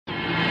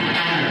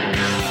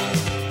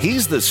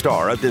He's the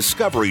star of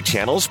Discovery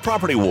Channel's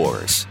Property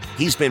Wars.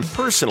 He's been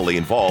personally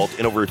involved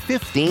in over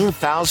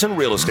 15,000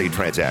 real estate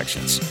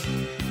transactions.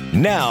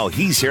 Now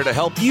he's here to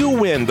help you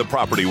win the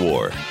property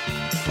war.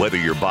 Whether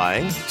you're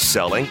buying,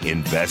 selling,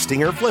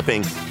 investing, or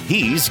flipping,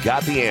 he's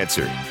got the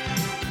answer.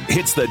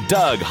 It's the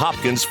Doug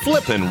Hopkins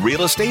Flippin'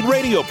 Real Estate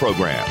Radio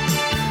Program.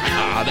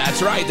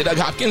 That's right. The Doug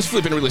Hopkins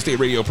Flippin' Real Estate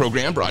Radio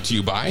Program brought to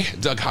you by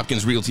Doug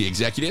Hopkins Realty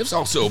Executives,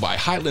 also by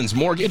Highlands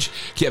Mortgage.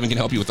 Kevin can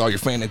help you with all your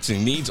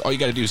financing needs. All you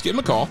got to do is give him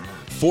a call,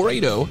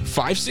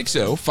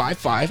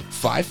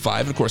 480-560-5555.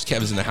 And, of course,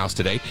 Kevin's in the house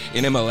today.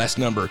 NMLS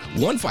number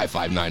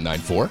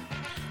 155994.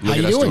 Look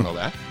at us doing all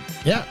that.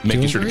 Yeah.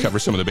 Making sure to cover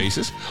some of the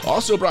bases.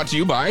 Also brought to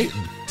you by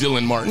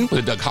Dylan Martin with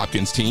the Doug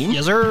Hopkins team.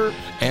 Yes, sir.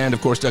 And,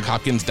 of course,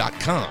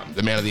 DougHopkins.com.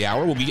 The man of the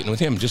hour. We'll be getting with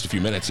him in just a few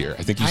minutes here.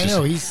 I think he's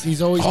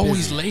always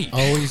always busy. late.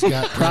 Always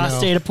got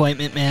prostate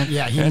appointment, man.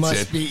 Yeah, he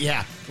must be.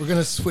 Yeah, we're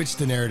gonna switch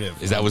the narrative.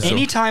 Is that what?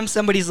 Anytime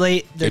somebody's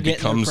late, they're it getting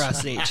becomes, their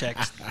prostate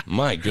checked.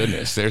 My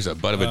goodness, there's a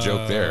butt of a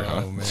joke there,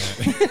 huh? Oh man.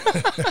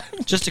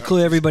 Just to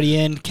clue everybody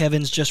in,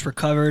 Kevin's just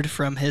recovered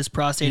from his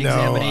prostate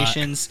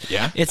examinations.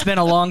 Yeah? It's been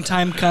a long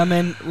time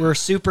coming. We're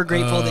super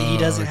grateful that he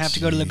doesn't have to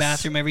go to the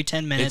bathroom every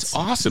 10 minutes. It's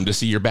awesome to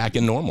see you're back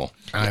in normal.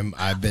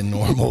 I've been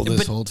normal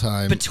this whole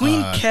time.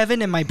 Between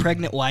Kevin and my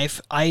pregnant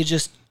wife, I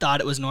just thought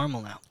it was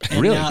normal now.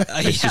 And Really? now,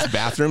 It's just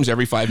bathrooms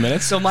every 5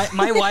 minutes? So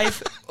my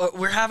wife,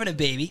 we're having a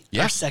baby.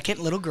 Yeah. Our second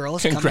little girl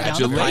is coming down the pipe.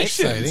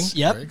 Congratulations.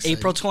 Yep, Very exciting.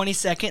 April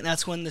 22nd.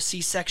 That's when the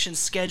C-section's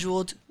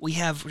scheduled. We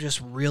have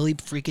just really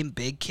freaking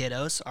big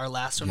kiddos. Our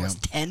last one was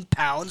 10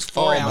 pounds,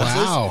 4 ounces.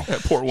 Wow.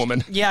 That poor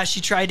woman. Yeah, she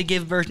tried to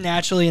give birth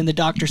naturally, and the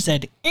doctor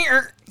said,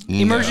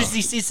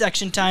 emergency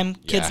C-section time.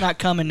 Kid's not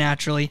coming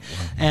naturally.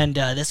 And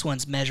this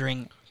one's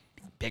measuring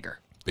bigger.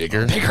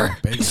 Bigger.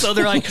 So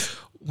they're like,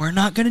 we're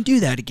not going to do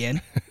that again.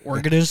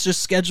 We're going to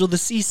just schedule the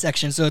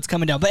C-section, so it's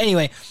coming down. But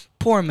anyway,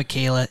 poor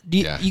Michaela.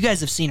 You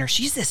guys have seen her.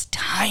 She's this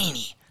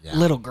tiny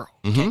little girl.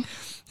 Okay?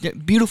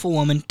 Beautiful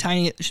woman,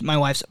 tiny. My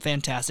wife's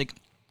fantastic.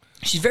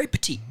 She's very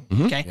petite.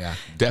 Okay? Yeah.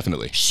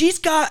 Definitely. She's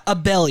got a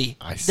belly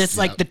that's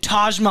like the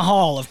Taj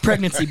Mahal of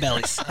pregnancy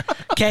bellies.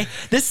 Okay?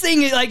 This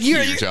thing is like,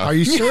 Are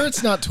you sure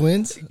it's not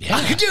twins?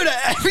 Dude,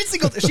 every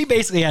single she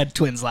basically had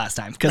twins last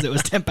time because it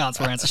was 10 pounds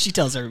per ounce. So she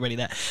tells everybody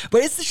that.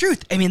 But it's the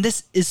truth. I mean,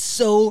 this is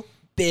so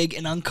big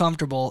and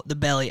uncomfortable, the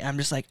belly. I'm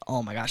just like,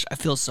 oh my gosh, I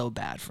feel so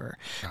bad for her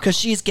because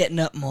she's getting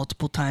up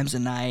multiple times a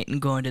night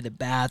and going to the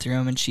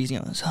bathroom, and she's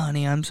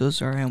honey, I'm so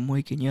sorry, I'm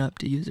waking you up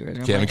to use the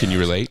restroom. Kevin, can you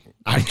relate?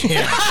 I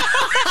can't.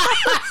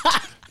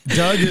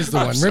 Doug is the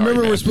one. sorry,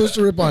 Remember, man. we're supposed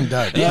to rip on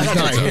Doug. He's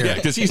not here. Yeah,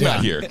 because he's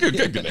not here. Good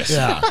goodness.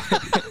 Yeah.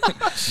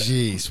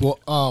 Jeez. Well,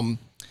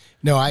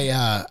 no,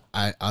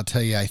 I'll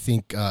tell you. I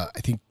think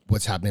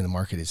what's happening in the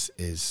market is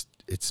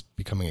it's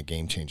becoming a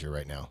game changer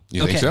right now.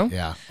 You think so?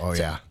 Yeah. Oh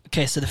yeah.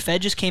 Okay, so the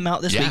Fed just came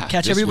out this week.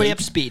 Catch this everybody week. up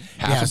to speed.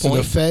 Half a So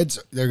point. the Feds,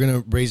 they're going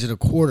to raise it a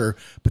quarter,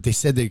 but they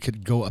said they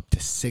could go up to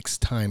 6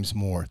 times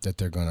more that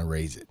they're going to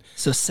raise it.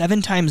 So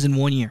 7 times in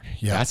 1 year.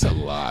 Yeah. That's a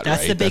lot,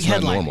 That's right? the big That's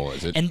headline. Not normal,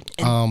 is it? And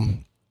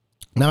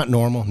Not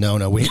normal. No.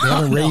 They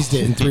haven't raised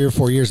it in 3 or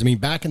 4 years. I mean,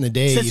 back in the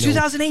day, since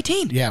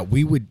 2018. yeah,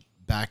 we would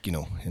back,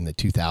 in the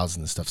 2000s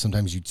and stuff.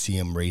 Sometimes you'd see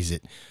them raise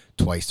it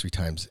twice, 3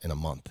 times in a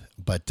month.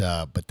 But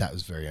that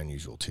was very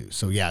unusual too.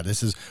 So yeah,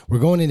 we're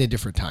going into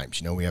different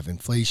times. We have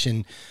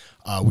inflation.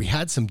 We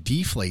had some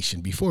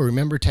deflation before.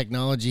 Remember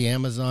technology,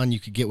 Amazon, you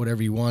could get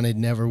whatever you wanted,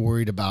 never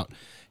worried about,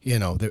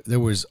 there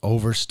was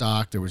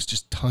overstock. There was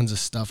just tons of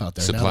stuff out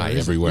there. Supply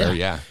everywhere,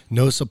 yeah.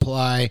 No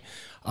supply.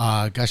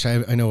 Gosh,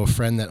 I know a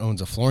friend that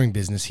owns a flooring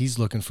business. He's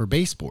looking for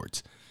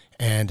baseboards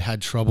and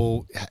had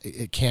trouble.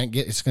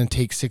 It's going to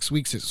take 6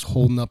 weeks. It's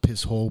holding up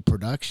his whole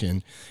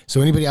production.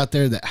 So anybody out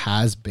there that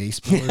has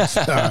baseboards,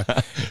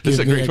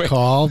 give me a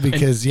call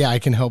because I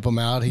can help him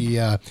out.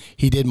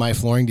 He did my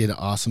flooring, did an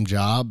awesome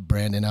job,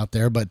 Brandon out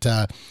there. But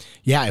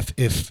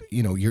if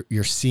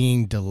you're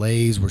seeing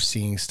delays, we're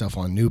seeing stuff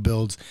on new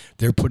builds.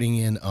 They're putting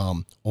in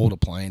old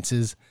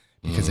appliances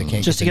because they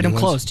can't Just to get them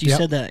closed. You Yep.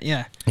 said that,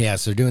 yeah. Yeah,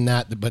 so they're doing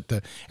that,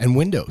 and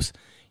windows.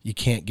 You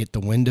can't get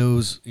the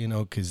windows,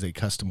 because they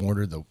custom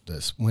order the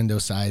window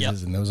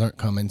sizes, and those aren't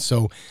coming.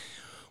 So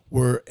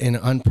we're in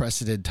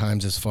unprecedented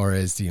times as far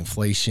as the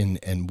inflation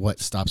and what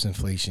stops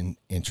inflation,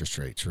 interest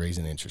rates,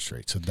 raising interest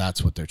rates. So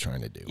that's what they're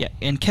trying to do. Yeah,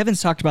 and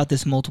Kevin's talked about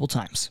this multiple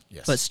times.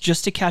 Yes. But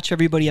just to catch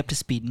everybody up to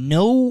speed,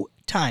 no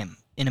time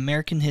in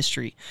American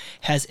history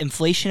has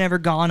inflation ever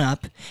gone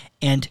up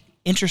and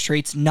interest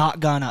rates not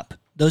gone up.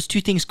 Those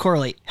two things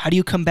correlate. How do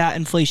you combat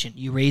inflation?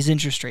 You raise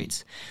interest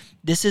rates.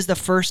 This is the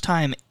first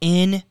time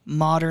in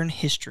modern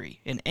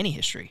history, in any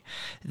history,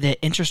 that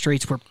interest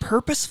rates were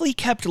purposefully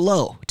kept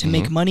low to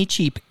make money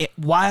cheap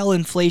while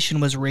inflation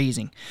was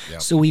raising.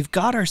 Yep. So we've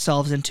got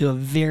ourselves into a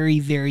very,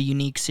 very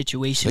unique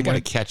situation. They got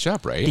to catch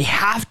up, right? They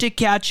have to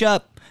catch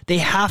up. They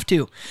have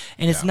to.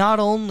 And it's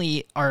not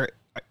only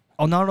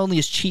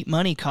is cheap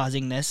money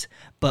causing this,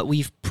 but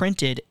we've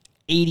printed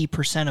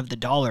 80% of the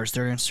dollars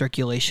that are in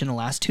circulation in the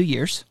last 2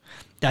 years.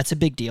 That's a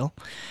big deal.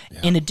 Yeah.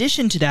 In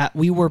addition to that,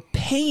 we were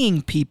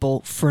paying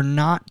people for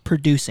not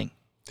producing.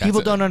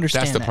 People don't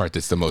understand That's the that. part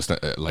that's the most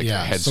head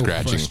so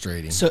scratching.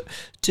 frustrating. So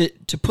to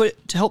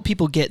help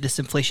people get this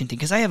inflation thing,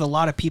 because I have a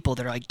lot of people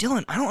that are like,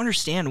 Dylan, I don't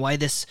understand why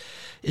this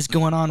is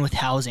going on with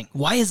housing.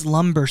 Why is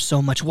lumber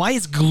so much? Why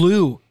is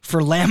glue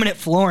for laminate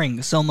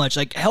flooring so much?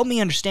 Like, help me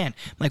understand.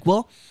 I'm like,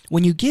 well,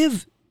 when you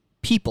give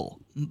people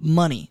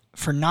money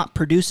for not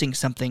producing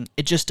something,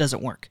 it just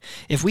doesn't work.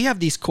 If we have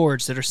these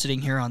cords that are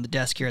sitting here on the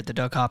desk here at the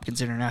Doug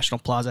Hopkins International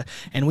Plaza,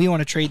 and we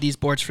want to trade these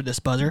boards for this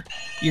buzzer,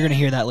 you're going to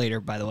hear that later,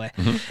 by the way.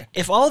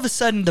 If all of a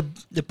sudden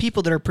the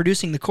people that are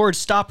producing the cords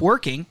stop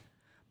working,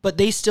 but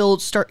they still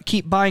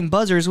keep buying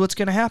buzzers, what's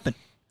going to happen?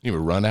 You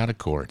would run out of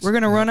cords. We're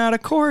going to run out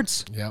of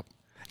cords, Yep.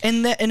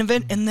 and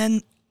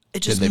then it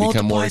just Then they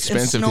become more multiplies and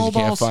expensive because you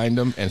can't snowballs. find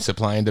them, and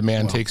supply and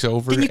demand takes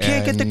over. Then you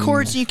can't get the and-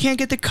 cords, and you can't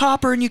get the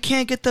copper, and you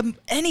can't get the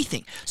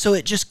anything. So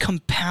it just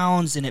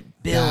compounds and it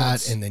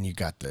builds. That, and then you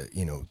got the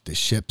the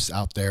ships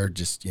out there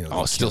just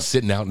Oh, still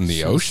sitting out in the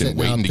still ocean sitting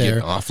waiting out to get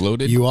there.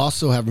 offloaded. You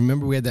also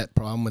remember we had that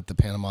problem with the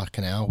Panama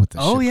Canal with the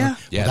Oh, shipper? yeah. Well,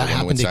 Yeah, that the one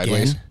that went happened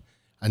again. sideways.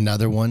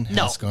 Another one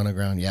No. has gone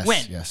aground. Yes,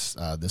 When? yes.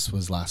 This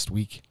was last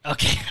week.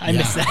 Okay, I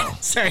missed that.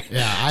 Sorry.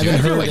 Yeah, I Dude, I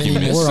haven't feel heard like you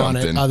any missed more on it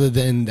something. other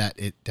than that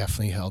it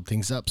definitely held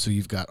things up. So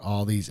you've got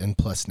all these, and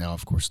plus now,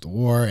 of course, the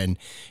war, and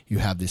you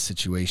have this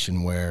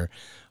situation where,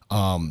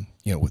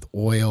 with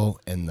oil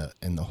and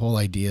the whole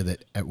idea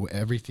that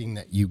everything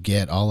that you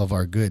get, all of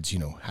our goods,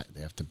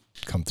 they have to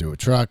come through a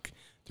truck.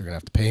 They're gonna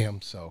have to pay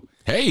them. So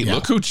Hey, yeah.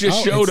 look who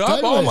just showed it's up.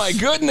 Oh, Douglas. my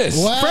goodness.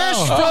 Wow.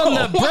 Fresh from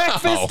the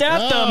breakfast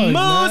at the Oh,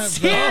 Moose,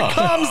 that- here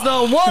comes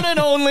the one and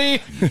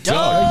only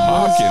Doug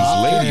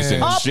Hawkins, ladies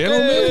and Hopkins.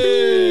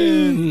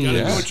 gentlemen. Gotta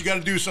Yeah. do what you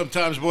gotta do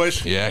sometimes,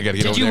 boys. Yeah, I got to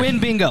get Did over you there. win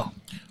bingo?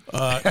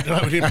 No,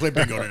 we didn't play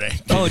bingo today.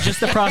 Oh, just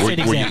the prostate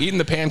Were you exam. eating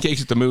the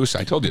pancakes at the Moose?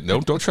 I told you,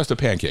 don't trust the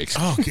pancakes.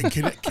 Oh,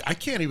 I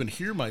can't even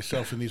hear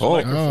myself in these Oh.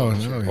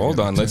 microphones. no,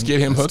 Hold on, let's get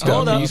him hooked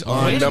Hold up. up. He's Wait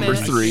on a number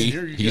minute. 3. I can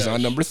hear you He's guys.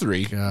 on number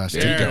 3. Gosh,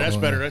 There There, you go. that's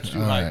better. That's too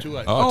high. Too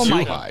high. Oh, too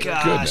my high.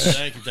 gosh. Goodness.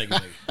 Thank you.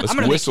 Let's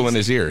gonna make whistle in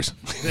his ears.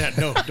 Yeah,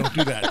 no, don't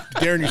do that.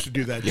 Darren used to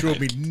do that. Drove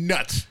me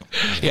nuts.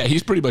 Yeah,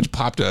 he's pretty much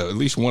popped at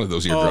least one of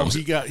those Oh, eardrums.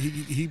 he gave Yeah,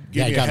 me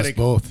he a got us headache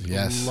both.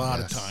 Yes, a lot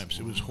yes. of times.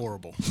 It was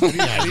horrible.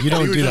 Yeah, you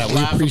don't do that. We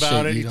appreciate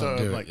about it. you He don't thought,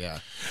 do it. like, Yeah,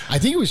 I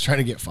think he was trying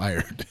to get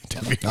fired.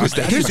 To be honest.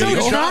 that There's no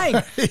video? trying.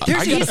 I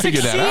gotta He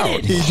figure that out.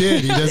 succeeded. He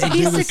did. He doesn't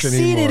He do this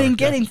succeeded anymore. in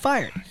getting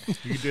fired.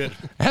 You did.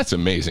 That's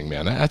amazing,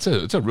 man. It's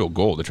a real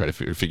goal to try to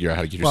figure out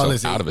how to get yourself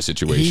listen, out of a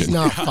situation. He's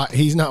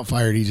not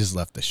fired. He just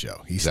left the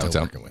show. He's that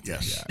still what's working with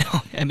Yes.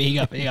 us. I mean,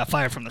 he got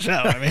fired from the show.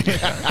 I mean,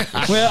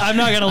 well, I'm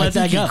not gonna I let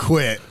that think go. he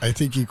quit. I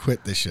think he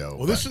quit the show.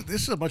 Well, this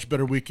is a much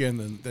better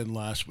weekend than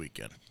last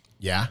weekend.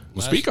 yeah.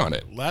 Well, speak on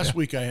it. Last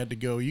week I had to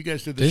go. You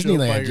guys did the show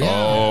by Disneyland, your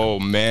yeah. Oh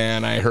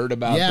man, I heard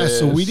about Yeah, this.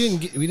 so we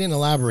didn't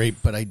elaborate,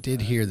 but I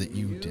did hear that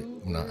you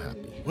did not happy.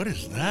 What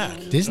is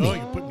that? Disney. Oh,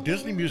 you're putting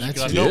Disney music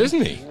That's on.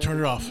 Disney. No, turn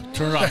it off.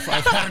 Turn it off.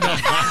 I've had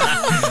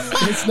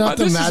enough. It's not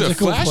the this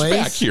magical is a flashback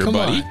place. here, Come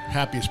buddy. on.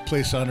 Happiest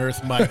place on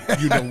earth, my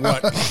you know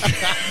what.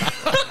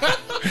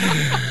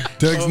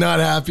 Doug's not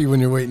happy when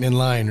you're waiting in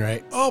line,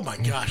 right? Oh my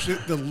gosh,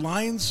 the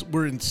lines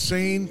were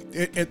insane.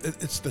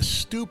 It's the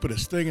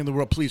stupidest thing in the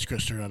world. Please,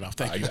 Chris, turn it off.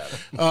 Thank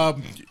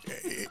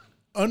you.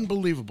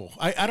 Unbelievable.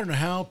 I don't know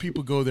how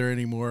people go there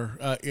anymore,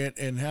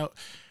 and how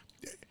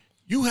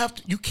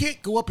you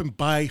can't go up and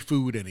buy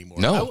food anymore.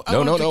 No, I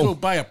went to no. go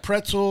buy a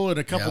pretzel and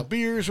a couple Yep.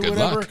 beers or Good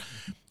whatever. luck.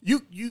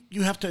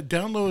 You have to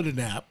download an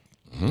app,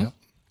 Yep.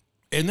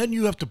 and then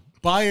you have to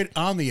buy it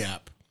on the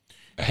app.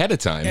 Ahead of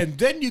time. And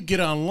then you get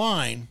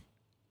online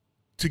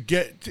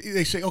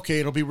they say, okay,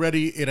 it'll be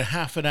ready in a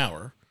half an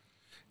hour.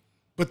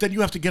 But then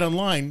you have to get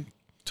online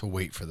To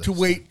wait for this.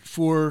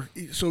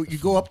 so you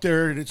go up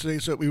there and it's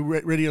so we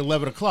ready at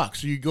 11 o'clock.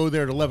 So you go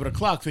there at 11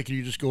 o'clock thinking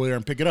you just go there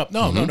and pick it up.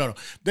 No.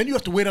 Then you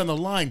have to wait on the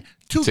line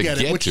to get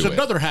it, which is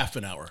another half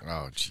an hour.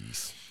 Oh,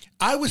 jeez.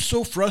 I was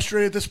so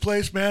frustrated at this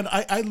place, man.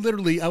 I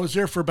was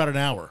there for about an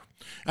hour.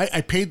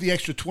 I paid the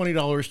extra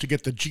 $20 to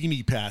get the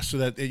Genie Pass so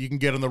that you can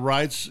get on the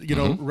rides,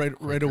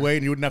 right away,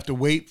 and you wouldn't have to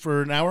wait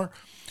for an hour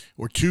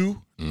or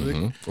two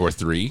or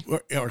 3.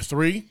 or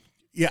 3.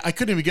 Yeah, I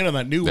couldn't even get on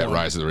that new That one.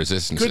 Rise of the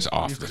Resistance is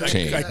off the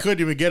chain. I couldn't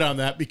even get on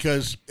that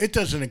because it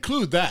doesn't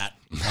include that.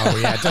 Oh,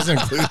 yeah. It doesn't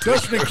include It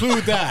doesn't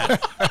include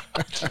that.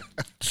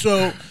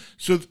 So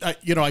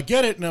I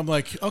get it, and I'm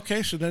like,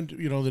 okay. So then,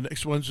 the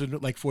next one's in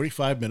like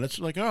 45 minutes.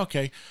 I'm like, oh,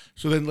 okay.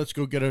 So then let's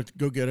go get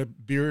a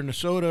beer and a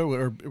soda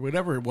or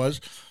whatever it was,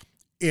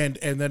 and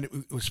then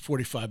it was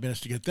 45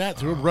 minutes to get that.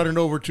 So we're running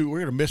over we're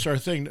gonna miss our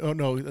thing. Oh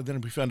no! And then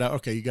we found out,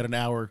 okay, you got an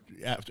hour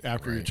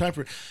after your time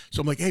for it.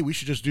 So I'm like, hey, we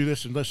should just do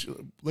this and let's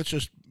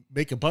just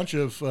make a bunch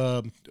of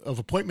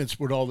appointments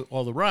with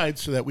all the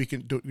rides so that we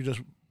can we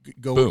just.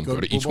 Go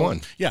to each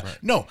one. Yeah. Right.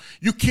 No,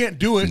 you can't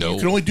do it. No. You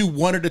can only do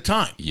one at a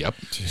time. Yep.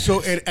 So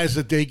as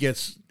the day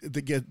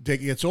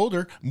gets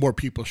older, more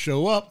people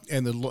show up,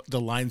 and the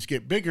lines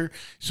get bigger.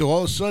 So all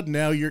of a sudden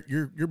now you're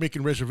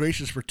making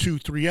reservations for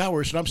 2-3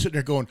 hours, and I'm sitting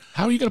there going,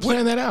 How are you going to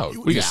plan that out?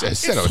 We just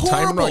set a it's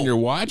timer horrible. on your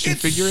watch and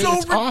figure so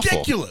it's awful.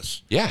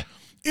 ridiculous. Yeah.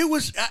 It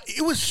was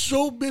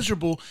so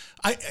miserable.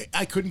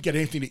 I couldn't get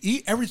anything to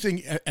eat.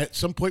 Everything at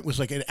some point was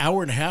like an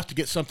hour and a half to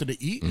get something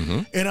to eat.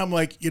 And I'm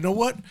like, you know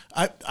what?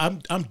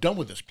 I'm done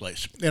with this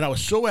place. And I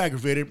was so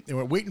aggravated. And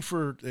we're waiting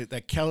for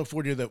that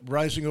California, that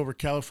rising over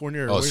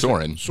California. Or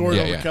Soarin'. Soarin'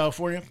 Yeah, over yeah.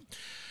 California.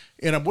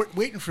 And I'm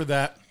waiting for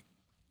that.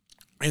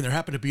 And there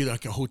happened to be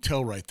like a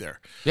hotel right there.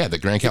 Yeah, the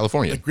Grand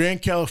California. The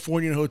Grand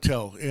Californian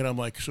Hotel. And I'm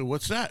like, so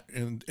what's that?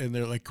 And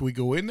they're like, can we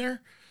go in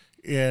there?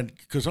 And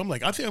because I'm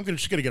like, I think I'm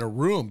just going to get a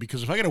room,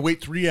 because if I got to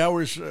wait 3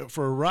 hours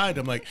for a ride,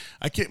 I'm like,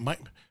 I can't.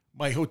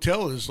 My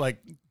hotel is like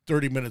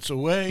 30 minutes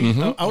away.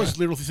 I was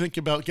literally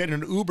thinking about getting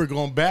an Uber,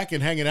 going back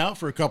and hanging out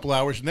for a couple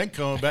hours and then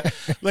coming back.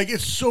 Like,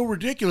 it's so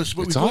ridiculous.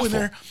 But It's we go awful. in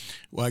there.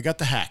 Well, I got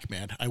the hack,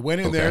 man. I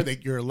went in there.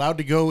 You're allowed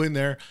to go in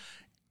there.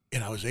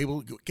 And I was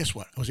able to, guess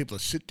what? I was able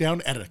to sit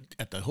down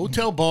at the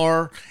hotel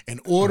bar and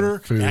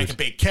order. And I could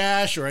pay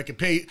cash, or I could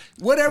pay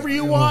whatever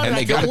you want. And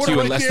they I got could it order to you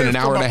in right less there than an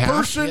hour from and a half?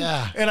 Person,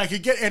 Yeah. and I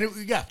could get, and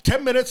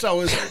 10 minutes I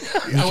was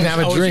have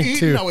a drink, eating,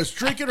 too. I was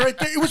drinking right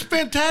there. It was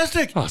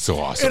fantastic. Oh, so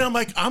awesome. And I'm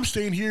like, I'm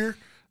staying here.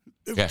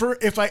 Yeah. For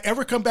if I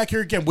ever come back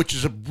here again, which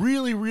is a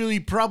really, really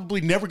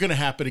probably never going to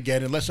happen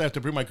again, unless I have to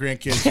bring my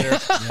grandkids there.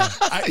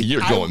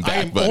 You're going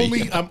back,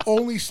 buddy. I'm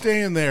only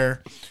staying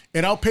there,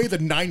 and I'll pay the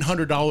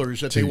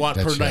 $900 that they want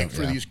per that's right, night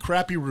for yeah. these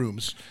crappy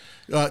rooms,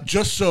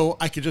 just so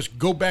I can just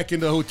go back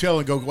into the hotel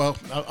and go. Well,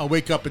 I'll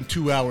wake up in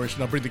 2 hours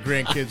and I'll bring the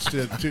grandkids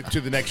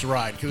to the next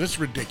ride, because it's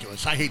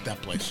ridiculous. I hate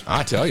that place.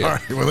 I tell you. All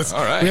right, well, let's,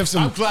 All right. we have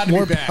some I'm glad to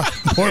more, be back.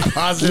 more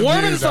positive Warm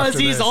and news after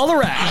fuzzies this. all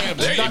around.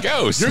 There you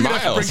go. You're gonna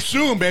have to bring Smiles.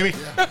 soon, baby.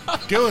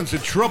 Dylan's in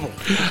trouble.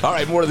 All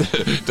right, more of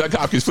the Doug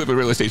Hopkins Flipping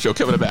Real Estate Show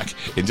coming back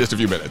in just a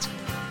few minutes.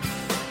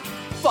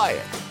 Buy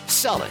it,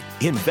 sell it,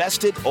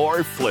 invest it,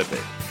 or flip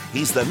it.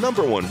 He's the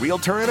 #1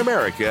 realtor in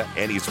America,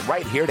 and he's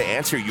right here to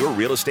answer your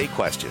real estate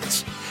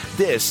questions.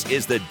 This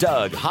is the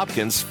Doug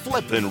Hopkins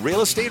Flippin'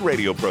 Real Estate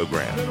Radio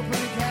Program.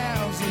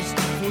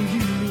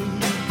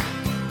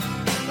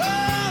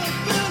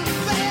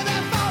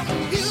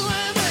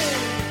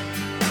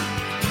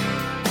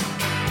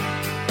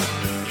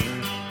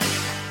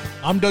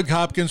 I'm Doug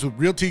Hopkins with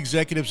Realty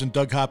Executives and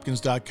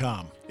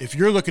DougHopkins.com. If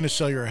you're looking to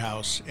sell your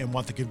house and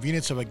want the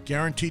convenience of a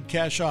guaranteed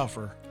cash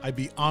offer, I'd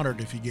be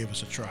honored if you gave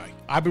us a try.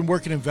 I've been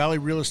working in Valley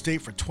Real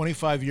Estate for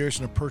 25 years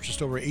and have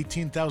purchased over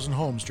 18,000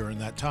 homes during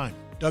that time.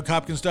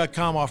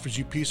 DougHopkins.com offers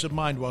you peace of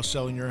mind while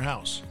selling your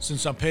house.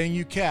 Since I'm paying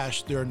you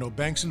cash, there are no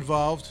banks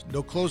involved,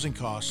 no closing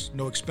costs,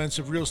 no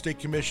expensive real estate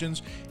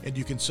commissions, and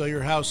you can sell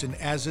your house in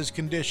as-is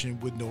condition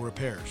with no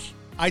repairs.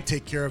 I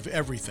take care of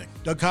everything.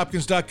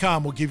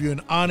 DougHopkins.com will give you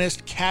an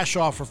honest cash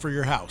offer for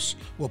your house.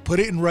 We'll put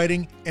it in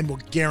writing and we'll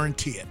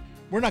guarantee it.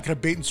 We're not going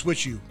to bait and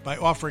switch you by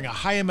offering a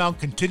high amount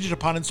contingent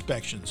upon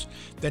inspections.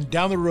 Then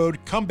down the road,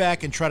 come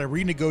back and try to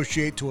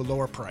renegotiate to a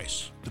lower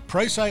price. The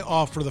price I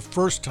offer the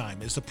first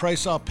time is the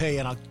price I'll pay,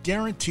 and I'll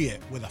guarantee it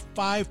with a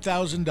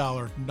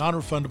 $5,000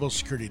 non-refundable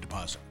security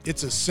deposit.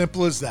 It's as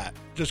simple as that.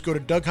 Just go to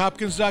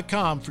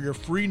DougHopkins.com for your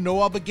free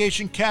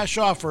no-obligation cash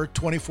offer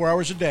 24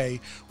 hours a day,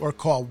 or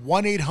call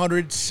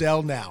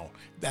 1-800-SELL-NOW.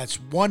 That's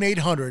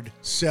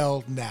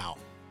 1-800-SELL-NOW.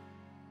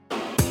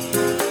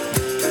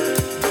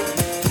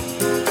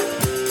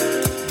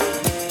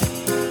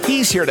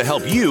 He's here to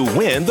help you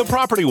win the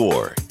property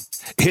war.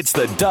 It's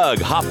the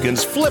Doug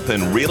Hopkins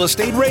Flippin' Real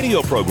Estate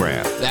Radio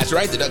Program. That's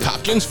right, the Doug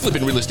Hopkins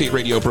Flipping Real Estate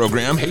Radio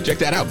Program. Hey, check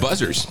that out,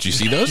 buzzers. Did you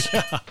see those?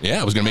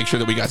 Yeah, I was going to make sure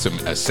that we got some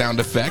sound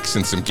effects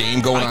and some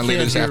game going on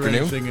later this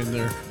afternoon. Anything in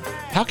there.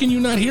 How can you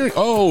not hear it?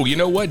 Oh, you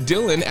know what?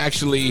 Dylan,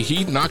 actually,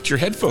 he knocked your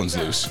headphones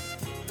loose.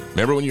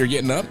 Remember when you were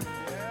getting up?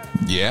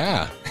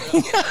 Yeah.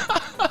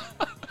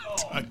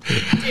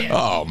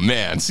 Oh,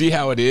 man. See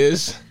how it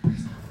is?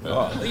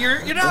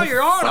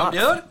 You're on them,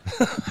 dude.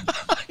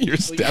 You're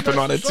stepping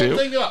on it, too.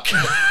 Something up.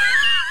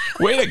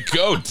 Way to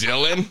go,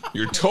 Dylan.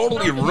 You're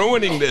totally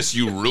ruining this,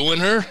 you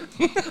ruiner.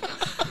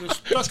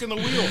 Stuck in the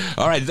wheel.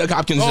 All right, Doug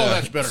Hopkins,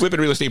 that's better.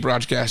 Flippin' Real Estate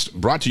Broadcast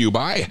brought to you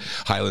by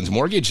Highlands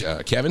Mortgage.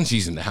 Kevin's,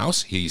 he's in the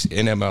house. He's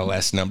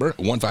NMLS number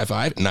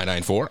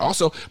 155994.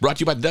 Also brought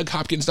to you by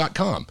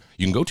DougHopkins.com.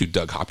 You can go to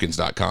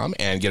DougHopkins.com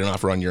and get an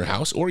offer on your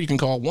house, or you can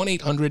call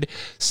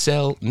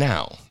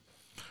 1-800-SELL-NOW.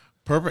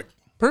 Perfect.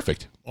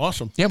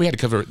 Awesome. Yeah, we had to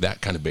cover that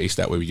kind of base.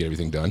 That way we get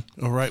everything done.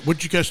 All right. What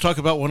did you guys talk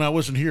about when I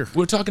wasn't here?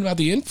 We're talking about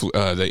the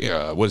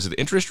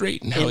interest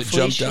rate and how it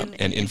jumped up,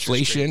 and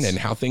inflation, and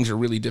how things are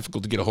really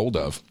difficult to get a hold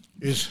of.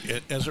 Has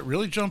it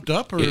really jumped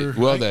up? Or The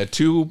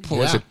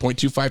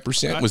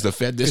 0.25% was the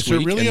Fed this is week.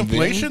 there really and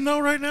then- inflation though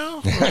right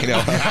now? I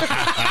know.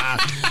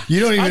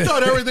 You don't even. I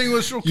thought everything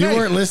was okay. You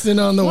weren't listening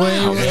on the way.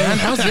 Man,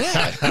 how's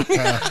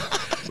that?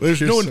 There's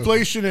You're no so-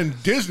 inflation in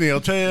Disney, I'll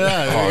tell you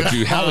that. Oh,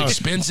 dude, how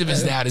expensive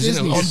is that?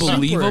 Isn't it Disney's super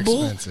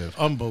unbelievable? expensive.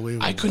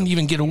 Unbelievable. I couldn't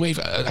even get away.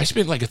 I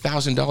spent like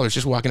 $1,000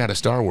 just walking out of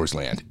Star Wars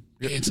Land.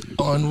 It's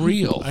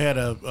unreal. I had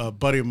a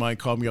buddy of mine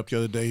call me up the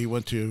other day. He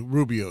went to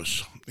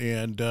Rubio's,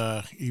 and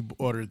he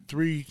ordered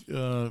three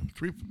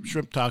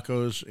shrimp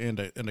tacos and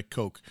a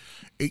Coke,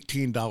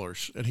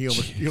 $18, and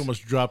he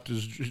almost dropped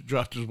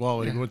his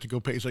wallet. He went to go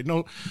pay. He's like,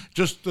 no,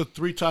 just the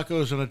 3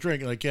 tacos and a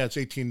drink. Like, yeah, it's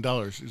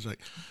 $18. He's like,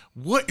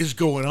 what is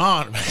going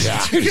on, man?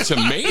 Yeah, it's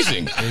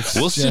amazing.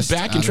 We'll sit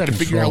back and try to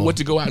figure out control. what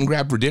to go out and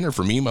grab for dinner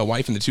for me, my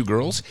wife, and the 2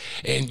 girls.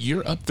 And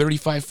you're up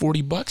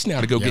 $35-$40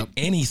 now to go get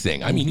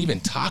anything. I mean, even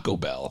Taco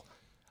Bell.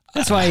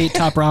 That's why I eat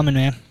Top Ramen,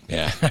 man.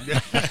 Yeah,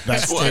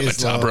 that's why I'm a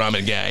Top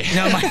Ramen guy. You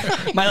know,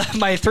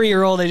 my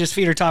 3-year-old, I just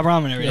feed her Top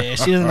Ramen every day.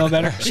 She doesn't know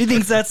better. She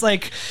thinks that's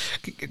like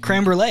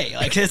creme brulee.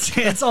 Like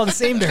it's all the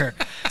same to her.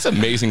 It's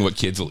amazing what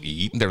kids will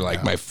eat. They're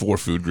like, my 4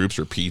 food groups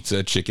are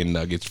pizza, chicken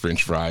nuggets,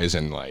 French fries,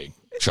 and like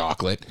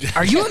chocolate.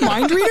 Are you a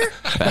mind reader?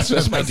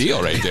 That's my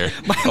deal right there.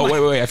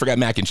 Wait, I forgot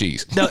mac and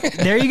cheese. No,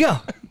 there you go.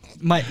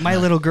 My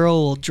little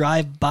girl will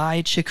drive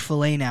by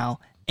Chick-fil-A now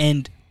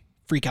and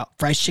freak out.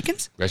 Fries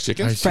chickens? Fried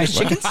chickens? Fried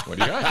chickens? What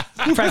do you got?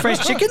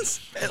 Fries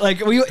chickens? Like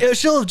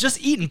she'll have just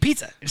eaten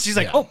pizza. And she's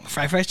like, oh,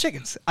 fries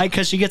chickens.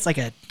 Because she gets like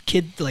a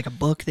kid, like a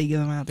book they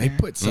give them out there. They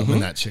put something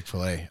in that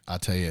Chick-fil-A, I'll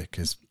tell you,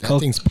 because that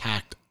Coke. thing's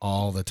packed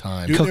all the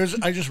time.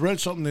 Dude, I just read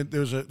something that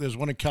there's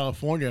one in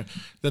California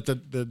that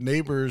the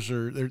neighbors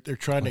they're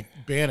trying to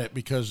ban it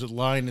because the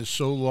line is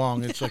so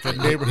long. It's like a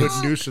neighborhood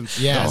nuisance.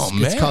 Yeah, Oh, it's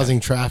man.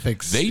 causing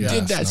traffic. They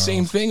did that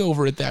same thing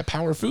over at that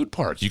Power Food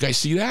Park. You guys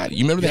see that?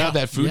 You remember they had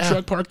that food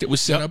truck park that was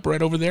set up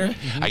right over there?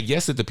 I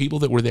guess that the people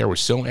that were there were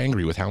so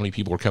angry with how many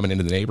people were coming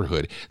into the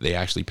neighborhood, they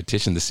actually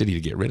petitioned the city to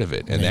get rid of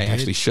it, and they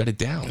actually shut it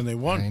down. And they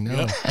won. I know.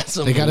 Yeah. That's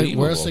They got it.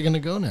 Where else unbelievable. are they going to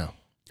go now?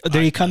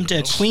 There you come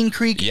to Queen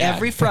Creek Yeah.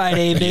 every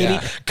Friday, baby.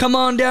 Yeah. Come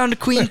on down to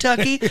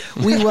Queen-tucky.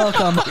 We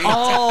welcome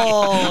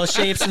all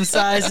shapes and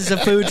sizes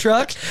of food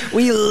trucks.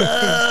 We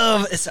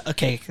love.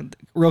 Okay,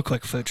 real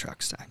quick, food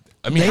trucks time.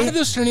 I mean, how did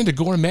those turn into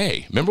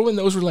gourmet? Remember when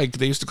those were like,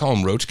 they used to call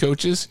them roach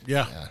coaches?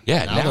 Yeah.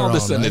 Yeah, Now now all of they're a all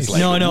sudden it's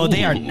nice. like, No,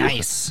 they are ooh.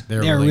 nice.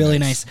 They're They're really really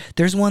nice. nice.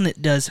 There's one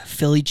that does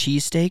Philly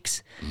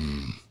cheesesteaks.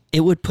 It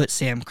would put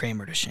Sam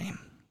Kramer to shame.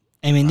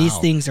 I mean, these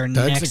things are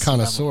Doug's next a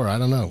connoisseur. I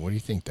don't know. What do you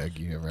think, Doug?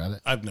 You ever had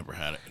it? I've never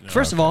had it. No. level.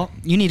 First of all,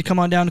 you need to come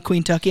on down to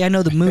Queen-tucky. I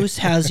know the Moose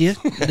has you.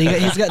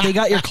 They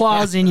got your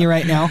claws in you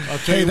right now. I'll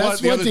tell Hey, you what, that's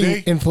the one other thing.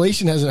 day.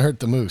 Inflation hasn't hurt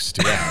the moose.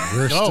 Too.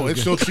 We're No,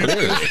 it's still cheap.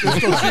 It's still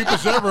cheap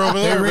as ever over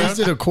They there, raised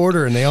man. it a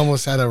quarter, and they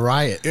almost had a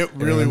riot. It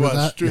really Remember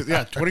was. that?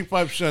 Yeah,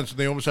 25 cents, and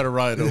they almost had a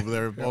riot over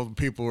there. All the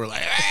people were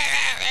like,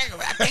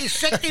 "I pay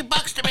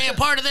 $60 to be a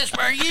part of this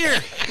for a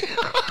year.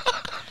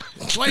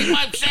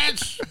 25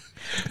 cents.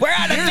 We're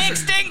on a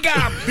fixed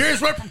income.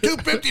 Beers went from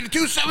 $2.50 to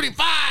 $2.75.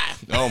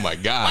 Oh my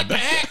God. What the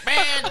heck,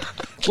 man?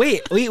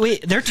 Wait.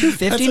 They're $2.50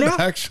 That's now?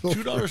 an actual.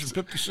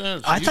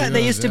 $2.50. I thought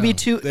they used to be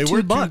two They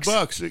were $2.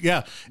 $2.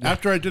 Yeah.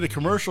 After I did a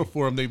commercial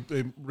for them,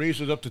 they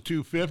raised it up to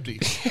 $2.50.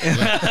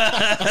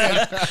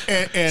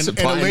 and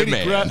Supply and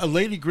demand. a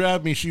lady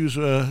grabbed me. She was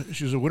a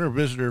winter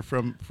visitor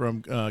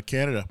from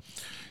Canada,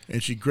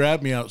 and she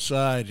grabbed me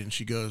outside and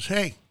she goes,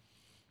 "Hey,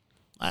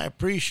 I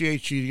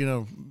appreciate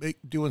you,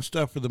 doing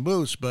stuff for the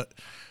Moose, but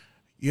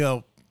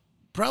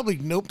probably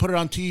don't put it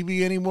on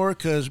TV anymore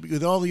because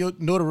with all the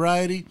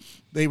notoriety,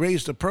 they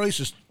raised the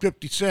prices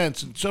 50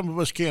 cents, and some of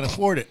us can't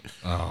afford it."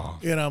 Oh.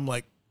 And I'm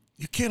like,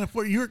 "You can't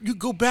afford. You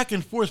go back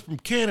and forth from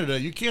Canada.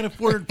 You can't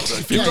afford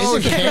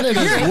 $50."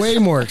 Canada's way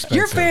more expensive.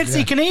 Your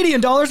fancy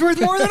Canadian dollar's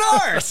worth more than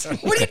ours.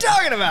 What are you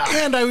talking about?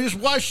 And I just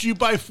watched you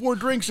buy 4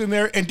 drinks in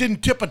there and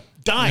didn't tip a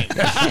dime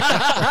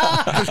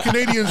because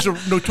Canadians are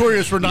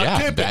notorious for not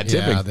tipping. bad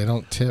tipping. Yeah, they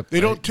don't tip. They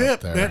don't right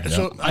up tip. there. Man. Yep.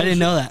 So I didn't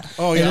know that.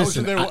 Oh yeah, Hey, I was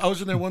listen, in there. I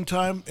was in there one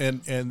time,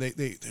 and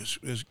this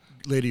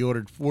lady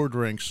ordered 4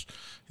 drinks,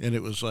 and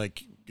it was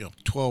like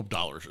 $12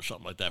 or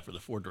something like that for the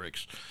 4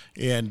 drinks,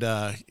 and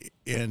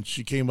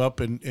she came up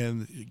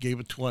and gave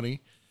it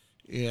 20,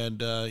 and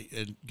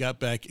got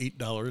back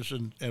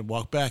 $8 and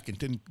walked back and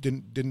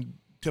didn't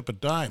tip a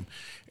dime,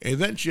 and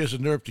then she has the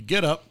nerve to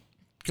get up,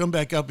 come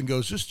back up, and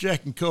goes, "This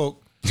Jack and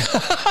Coke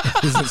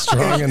Isn't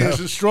strong enough.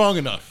 isn't strong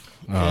enough."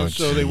 Oh, And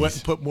so they went jeez.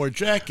 and put more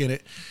Jack in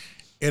it,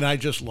 and I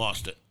just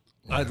lost it.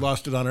 I'd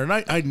lost it on her, and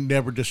I'm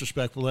never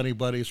disrespectful to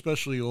anybody,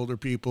 especially older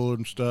people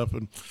and stuff.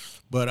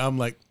 But I'm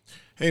like,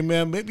 "Hey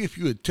man, maybe if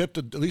you had tipped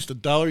at least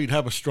 $1, you'd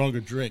have a stronger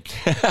drink."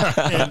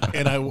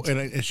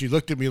 and she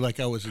looked at me like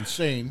I was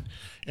insane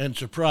and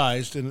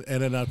surprised, and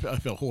then I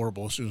felt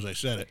horrible as soon as I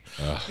said it,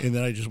 and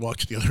then I just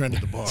walked to the other end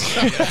of the bar.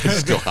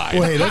 Just go hide.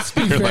 Well, hey, let's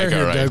be You're fair like, here,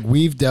 all right. Doug.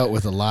 We've dealt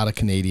with a lot of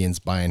Canadians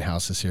buying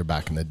houses here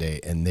back in the day,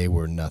 and they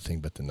were nothing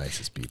but the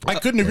nicest people. I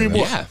couldn't agree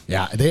more. Yeah.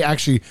 Yeah, they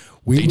actually.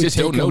 We They would just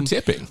take don't know them-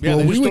 tipping. Yeah, Well,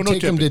 they we just would don't know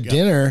take them to tipping,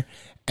 yeah. dinner,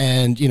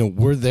 and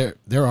we're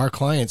they're our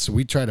clients, so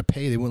we try to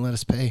pay. They wouldn't let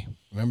us pay.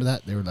 Remember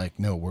that? They were like,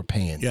 "No, we're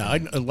paying." Yeah,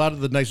 a lot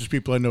of the nicest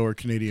people I know are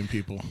Canadian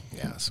people.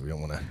 Yeah. So we don't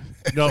want to.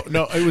 No,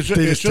 it was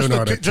They it's just don't know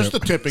how to just the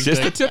tip. tipping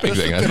Just thing. the tipping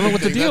Just thing. I don't know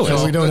what the tipping deal thing. is.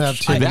 So we don't have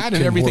That's- Tim. That and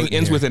Tim everything Horton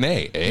ends here. with an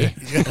A, eh?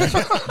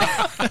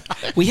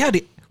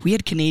 We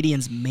had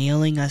Canadians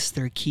mailing us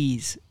their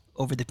keys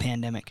over the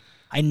pandemic.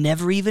 I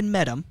never even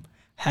met them.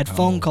 Had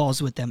phone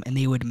calls with them, and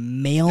they would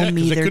mail Yeah, 'cause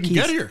me they their couldn't keys.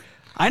 get here.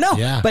 I know,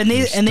 Yeah, but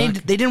you're they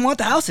stuck. didn't want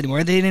the house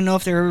anymore. They didn't know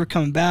if they were ever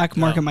coming back.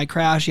 Market might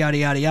crash, yada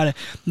yada yada.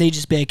 They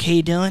just be like,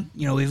 "Hey, Dylan,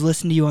 we've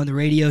listened to you on the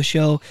radio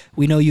show.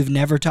 We know you've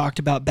never talked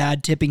about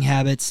bad tipping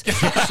habits,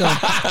 so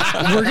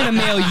we're gonna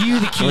mail you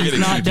the keys,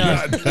 not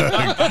Doug."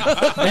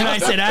 And I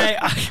said,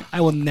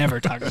 "I will never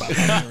talk about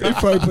that." They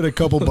probably put a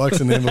couple bucks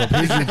in the envelope.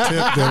 Here's your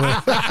tip,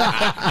 Dylan.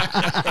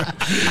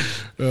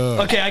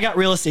 Okay, I got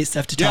real estate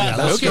stuff to talk Yeah,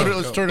 about. let's turn it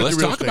Let's to real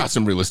talk estate. about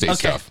some real estate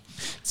Okay. stuff.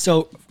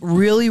 So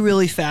really,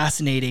 really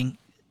fascinating.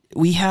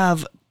 We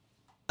have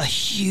a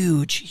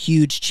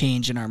huge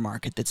change in our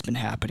market that's been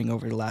happening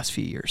over the last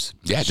few years.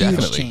 Yeah, huge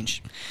definitely.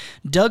 change.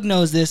 Doug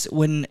knows this.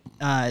 When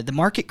the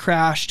market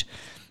crashed,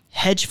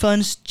 hedge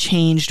funds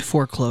changed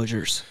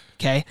foreclosures.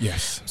 Okay.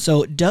 Yes.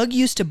 So Doug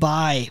used to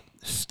buy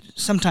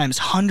sometimes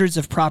hundreds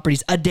of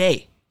properties a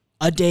day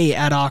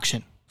at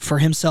auction for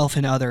himself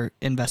and other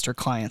investor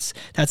clients.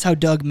 That's how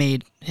Doug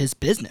made his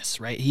business,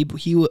 right?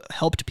 He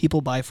helped people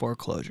buy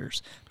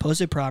foreclosures.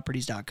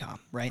 Postedproperties.com,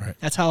 right?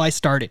 That's how I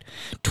started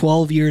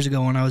 12 years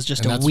ago when I was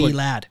just a wee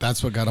lad.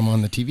 That's what got him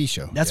on the TV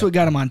show. That's what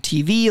got him on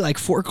TV. Like,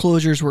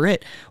 foreclosures were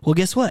it. Well,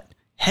 guess what?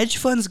 Hedge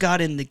funds got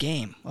in the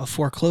game of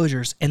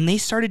foreclosures, and they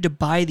started to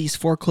buy these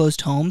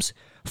foreclosed homes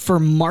for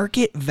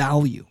market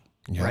value,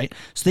 right?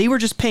 So they were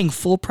just paying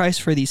full price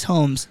for these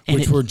homes, and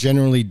which were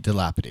generally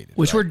dilapidated.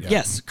 which right? were Yeah.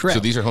 yes, correct. So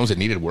these are homes that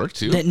needed work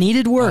too. that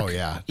needed work. Oh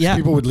yeah. So yeah.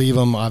 people would leave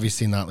them,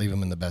 obviously not leave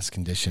them in the best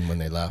condition when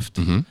they left.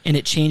 And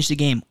it changed the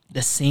game.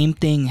 The same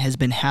thing has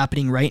been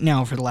happening right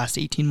now for the last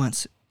 18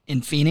 months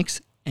in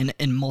Phoenix and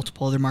in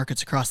multiple other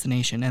markets across the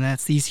nation. And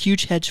that's these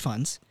huge hedge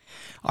funds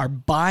are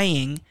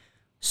buying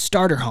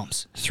starter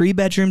homes,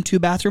 3-bedroom,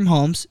 2-bathroom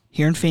homes.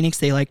 Here in Phoenix,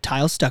 they like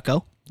tile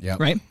stucco, Yep.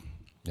 right?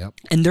 Yep.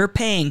 And they're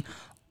paying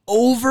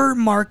over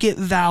market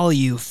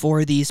value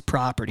for these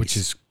properties. Which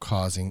is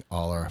causing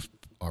all our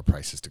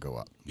prices to go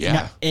up. Yeah.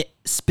 Now, it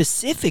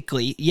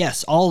specifically,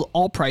 yes,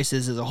 all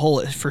prices as a whole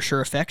it for sure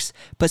affects,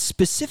 but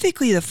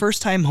specifically the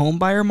first-time home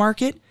buyer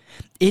market,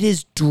 it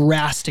is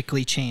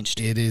drastically changed.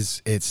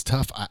 It's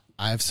tough.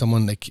 I have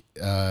someone like,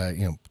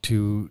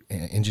 two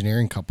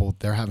engineering couple,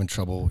 they're having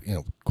trouble,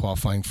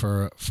 qualifying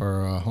for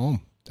a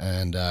home.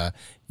 And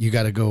you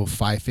got to go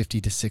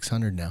 550 to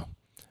 600 now.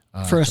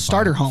 For a to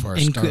starter buy- home for a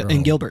in starter in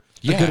home. Gilbert.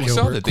 Yeah, I saw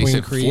Gilbert, that they Queen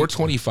said Creek.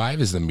 425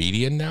 is the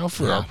median now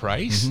for our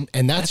price.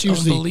 And that's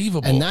usually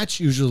unbelievable. And that's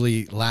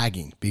usually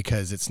lagging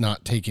because it's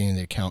not taking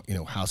into account,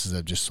 houses that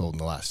have just sold in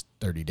the last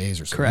 30 days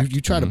or so. Correct.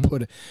 You try to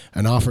put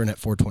an offer in at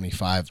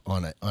 425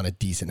 on a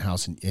decent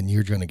house, and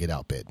you're going to get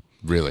outbid.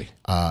 Really?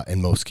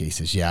 In most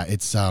cases, yeah.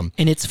 It's And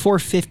it's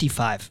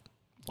 455.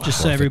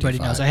 Just so everybody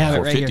knows. I have it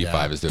right here.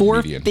 455 is the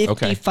median. Okay.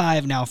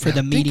 455 now for the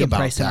think median about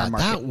price in our that.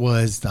 market. That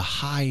was the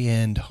high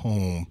end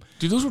home.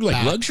 Dude, those were like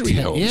back luxury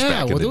 10 homes Yeah,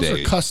 back in well, the those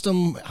day. are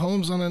custom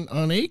homes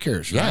on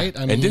acres, Yeah. right?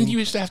 And didn't you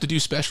used to have to do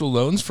special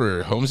loans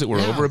for homes that were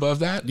Yeah. over above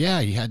that? Yeah,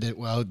 you had to.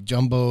 Well,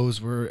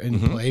 jumbos were in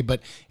play, but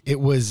it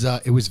was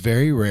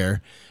very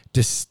rare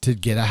just to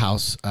get a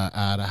house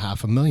at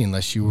 $500,000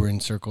 unless you were in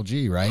Circle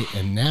G, right?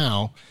 And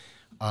now,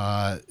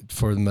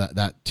 for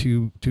that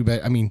two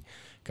bed, I mean,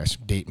 gosh,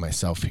 date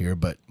myself here,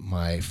 but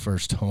my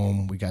first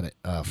home we got it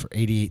for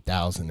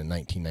 $88,000 in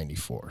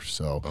 1994.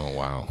 So, Oh,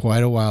 wow.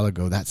 quite a while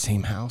ago. That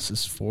same house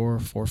is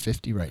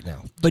 $450 right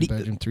now. But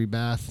 2-bedroom,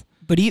 3-bath.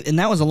 But and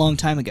that was a long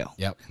time ago.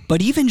 Yep.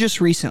 But even just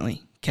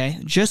recently, okay,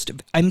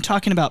 I'm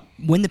talking about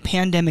when the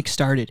pandemic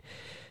started,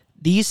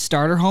 these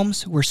starter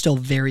homes were still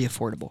very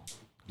affordable.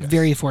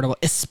 Very affordable,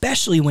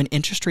 especially when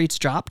interest rates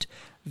dropped.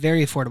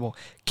 Very affordable.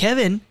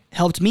 Kevin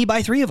helped me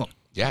buy 3 of them.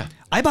 Yeah.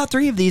 I bought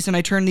 3 of these and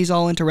I turned these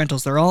all into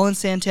rentals. They're all in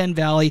Santan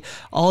Valley,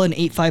 all in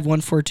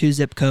 85142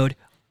 zip code.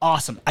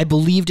 Awesome. I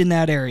believed in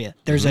that area.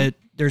 There's going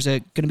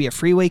to be a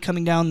freeway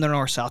coming down the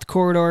north-south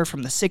corridor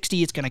from the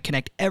 60. It's going to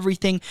connect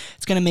everything.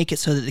 It's going to make it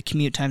so that the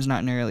commute time's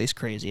not nearly as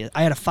crazy.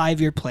 I had a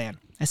 5-year plan.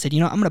 I said, I'm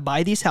going to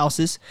buy these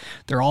houses.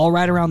 They're all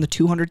right around the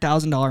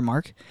 $200,000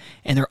 mark,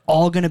 and they're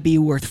all going to be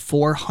worth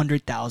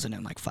 $400,000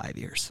 in like 5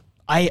 years.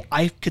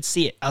 I could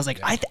see it. I was like,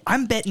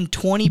 I'm betting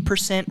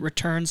 20%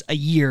 returns a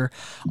year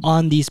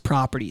on these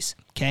properties.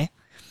 Okay.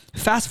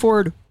 Fast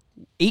forward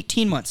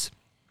 18 months.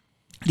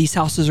 These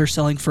houses are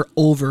selling for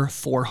over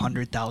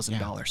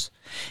 $400,000.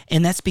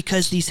 And that's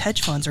because these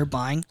hedge funds are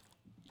buying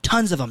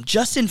tons of them.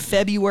 Just in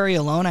February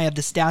alone, I have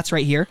the stats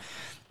right here.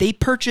 They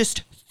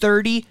purchased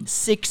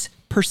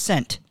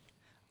 36%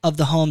 of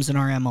the homes in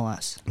our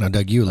MLS. Now,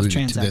 Doug, you alluded to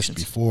this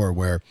transactions. before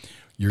where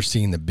you're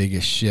seeing the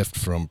biggest shift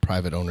from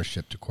private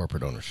ownership to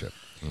corporate ownership.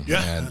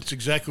 Yeah, And that's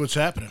exactly what's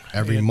happening.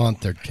 every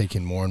month they're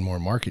taking more and more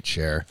market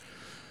share,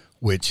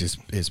 which is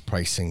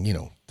pricing,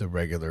 the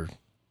regular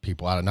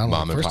people out of not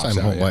Mom only and first pops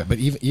time out, home, yeah. but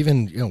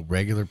even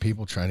regular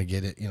people trying to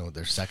get it,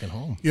 their second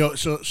home.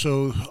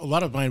 So a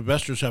lot of my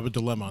investors have a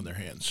dilemma on their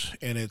hands,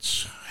 and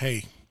it's,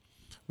 hey,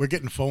 we're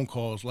getting phone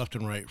calls left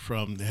and right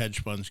from the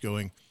hedge funds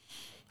going,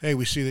 hey,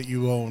 we see that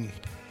you own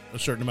a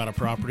certain amount of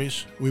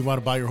properties. We want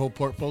to buy your whole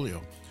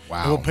portfolio.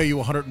 Wow. And we'll pay you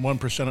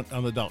 101%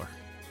 on the dollar.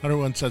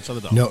 101 cents on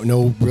the dollar.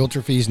 No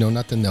realtor fees, no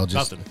nothing. They'll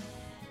just Nothing.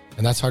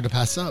 and that's hard to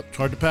pass up. It's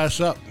hard to pass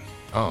up.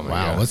 Oh, my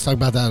Wow. God. Let's talk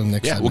about that on the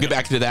next Yeah, segment. we'll get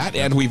back to that.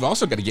 And we've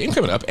also got a game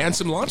coming up and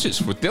some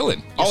launches with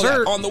Dylan. All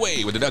that on the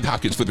way with the Doug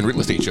Hopkins Flipping Real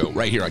Estate Show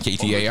right here on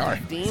KTAR.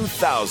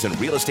 15,000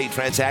 real estate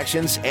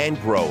transactions and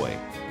growing.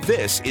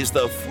 This is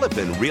the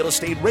Flippin' Real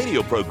Estate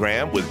Radio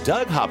program with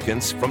Doug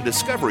Hopkins from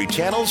Discovery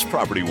Channel's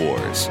Property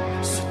Wars.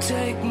 So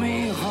take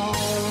me home.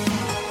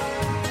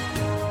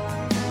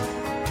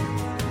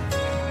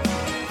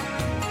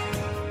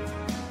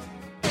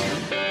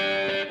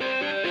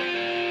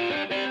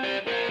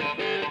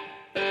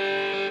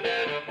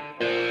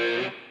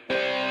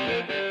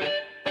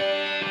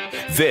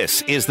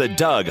 This is the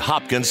Doug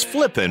Hopkins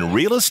Flippin'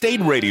 Real Estate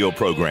Radio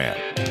program.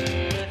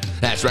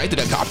 That's right, the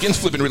Doug Hopkins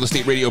Flippin' Real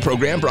Estate Radio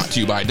program brought to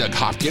you by Doug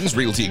Hopkins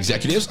Realty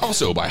Executives,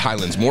 also by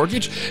Highlands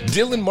Mortgage,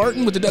 Dylan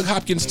Martin with the Doug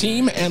Hopkins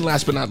team, and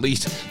last but not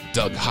least,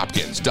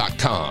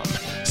 DougHopkins.com.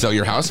 Sell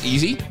your house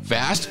easy,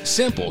 fast,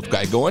 simple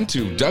by going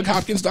to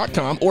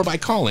DougHopkins.com or by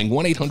calling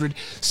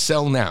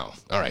 1-800-SELL-NOW.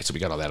 All right, so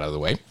we got all that out of the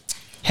way.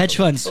 Hedge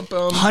funds,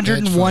 Bum-bum.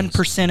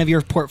 101% of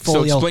your So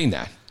portfolio. explain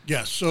that.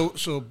 Yes.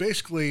 So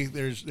basically,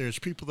 there's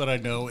people that I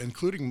know,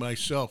 including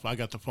myself. I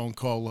got the phone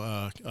call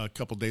a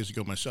couple days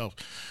ago myself,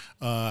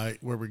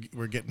 where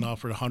we're getting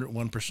offered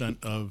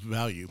 101% of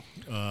value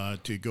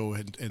to go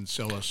ahead and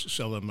sell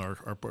them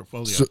our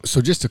portfolio. So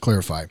just to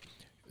clarify,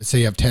 say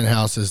you have 10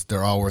 houses,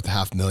 they're all worth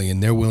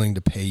 $500,000. They're willing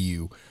to pay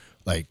you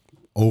like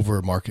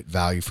over market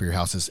value for your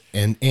houses,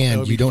 and That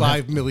would you be don't $5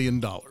 have million.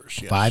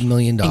 Yes. $5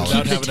 million. And keep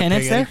Without the having to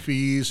tenants pay any there?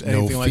 fees, No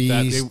anything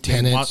fees, like that.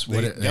 tenants.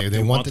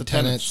 They want the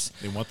tenants. tenants.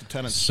 They want the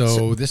tenants.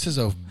 So this is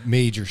a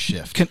major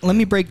shift. Let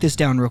me break this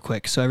down real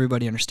quick so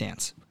everybody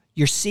understands.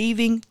 You're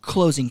saving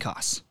closing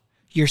costs.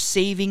 You're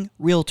saving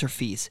realtor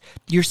fees.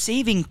 You're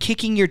saving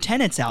kicking your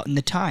tenants out in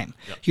the time.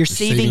 You're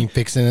saving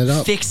fixing it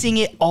up. Fixing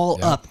it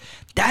all up.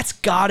 That's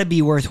got to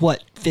be worth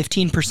what,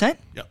 15%?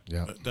 Yeah,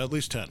 at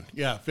least 10.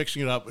 Yeah,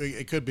 fixing it up.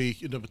 It could be,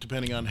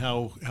 depending on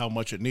how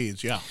much it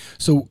needs. Yeah.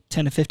 So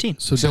 10 to 15.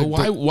 So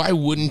why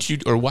wouldn't you,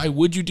 or why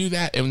would you do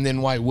that, and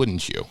then why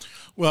wouldn't you?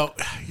 Well,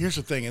 here's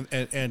the thing,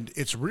 and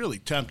it's really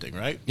tempting,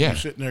 right? Yeah. You're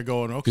sitting there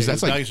going, okay, 'Cause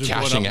that's the like values are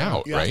going cashing up.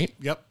 out, Yeah, right?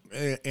 Yep.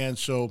 And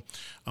so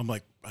I'm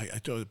like, I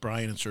told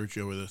Brian and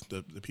Sergio were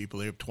the people.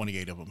 They have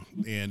 28 of them,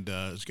 and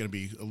it's going to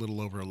be a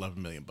little over $11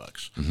 million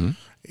bucks.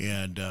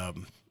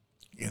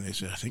 And they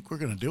said, I think we're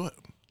going to do it.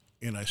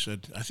 And I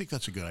said, I think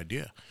that's a good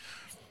idea.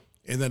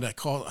 And then I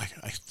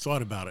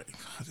thought about it,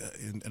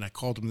 and I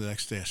called them the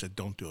next day. I said,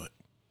 don't do it.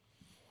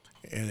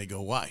 And they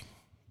go, why?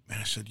 And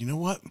I said, you know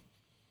what?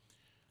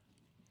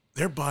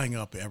 They're buying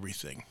up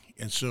everything.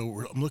 And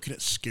so I'm looking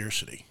at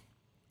scarcity.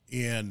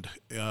 And,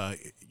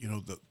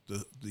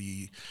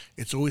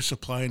 it's always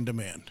supply and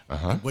demand.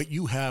 What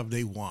you have,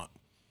 they want.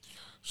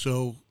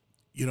 So,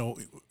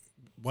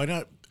 why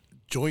not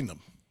join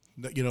them?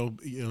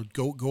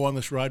 Go on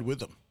this ride with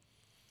them.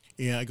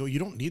 And I go, you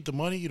don't need the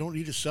money. You don't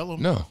need to sell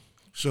them. No.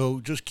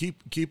 So just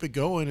keep it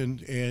going.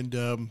 And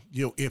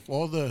if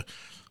all the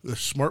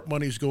smart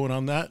money's going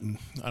on that, and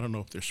I don't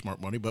know if they're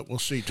smart money, but we'll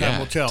see. Time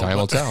will tell. Time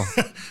will tell.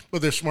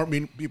 But they're smart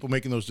people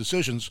making those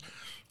decisions.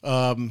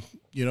 When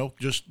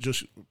does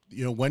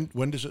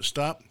it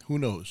stop? Who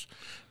knows?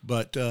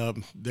 But they're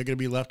going to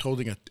be left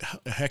holding a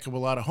heck of a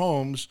lot of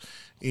homes,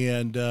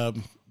 and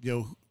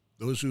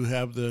those who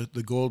have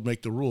the gold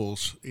make the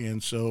rules.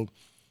 And so,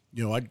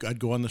 I'd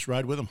go on this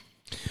ride with them.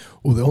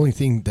 Well, the only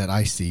thing that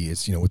I see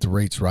is, with the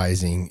rates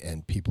rising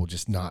and people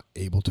just not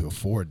able to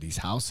afford these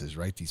houses,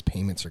 right? These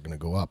payments are going to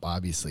go up.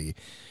 Obviously,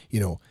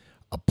 a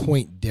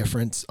point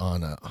difference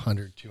on a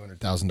 $100,000,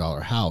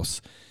 $200,000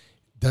 house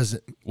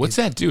doesn't. What's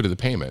that do to the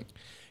payment?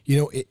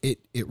 It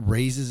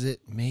raises it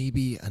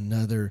maybe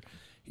another,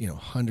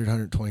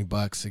 $100,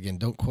 $120. Again,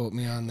 don't quote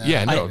me on that.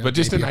 Yeah, no, but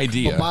just an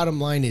idea. But bottom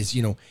line is,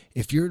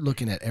 if you're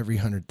looking at every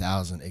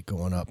 100,000, it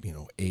going up,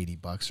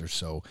 $80 or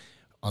so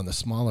on the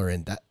smaller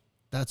end,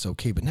 that's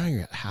okay. But now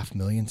you're at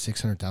 $500,000,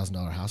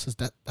 $600,000 houses.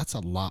 That's a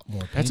lot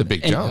more. That's a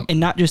big jump. And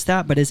not just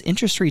that, but as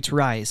interest rates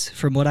rise,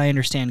 from what I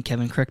understand,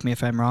 Kevin, correct me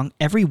if I'm wrong,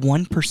 every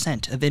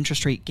 1% of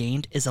interest rate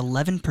gained is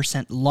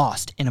 11%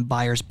 lost in a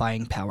buyer's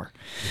buying power.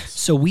 Yes.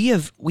 So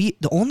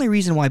the only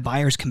reason why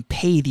buyers can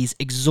pay these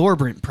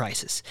exorbitant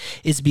prices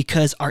is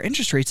because our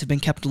interest rates have been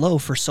kept low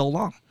for so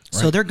long.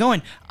 Right. So they're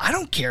going, I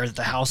don't care that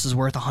the house is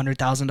worth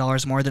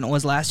 $100,000 more than it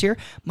was last year.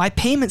 My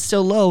payment's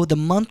still low. The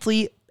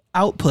monthly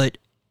output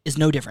is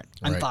no different.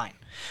 I'm fine.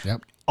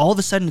 Yep. All of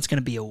a sudden, it's going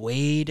to be a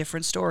way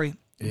different story.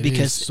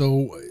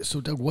 So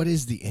Doug, what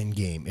is the end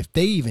game? If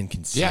they even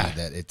can see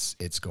that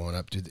it's going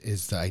up,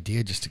 is the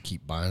idea just to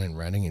keep buying and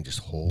renting and just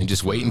hold and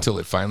just wait until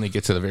it finally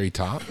gets to the very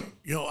top?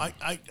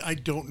 I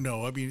don't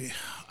know. I mean,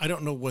 I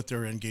don't know what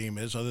their end game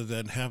is, other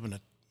than having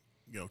a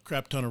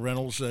crap ton of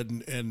rentals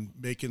and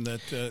making that.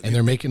 And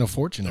they're making a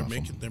fortune.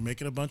 They're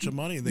making a bunch of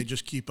money, and they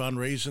just keep on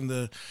raising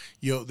the.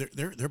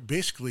 They're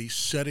basically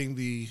setting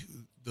the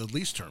the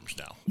lease terms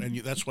now, and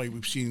that's why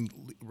we've seen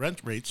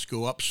rent rates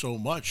go up so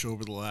much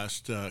over the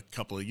last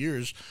couple of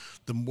years.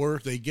 The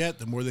more they get,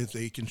 the more that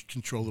they can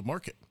control the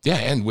market. Yeah,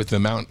 and with the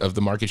amount of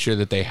the market share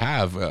that they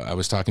have, I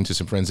was talking to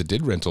some friends that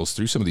did rentals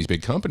through some of these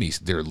big companies.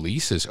 Their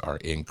leases are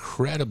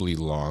incredibly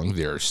long.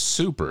 They're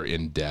super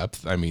in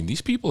depth. I mean,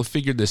 these people have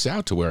figured this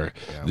out to where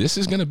this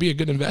is going to be a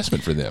good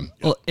investment for them.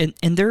 Well, and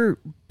they're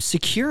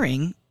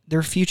securing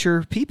their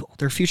future people,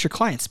 their future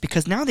clients,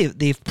 because now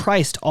they've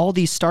priced all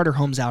these starter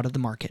homes out of the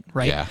market,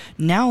 right? Yeah.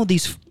 Now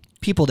these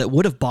people that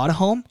would have bought a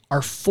home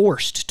are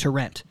forced to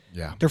rent.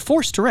 Yeah. They're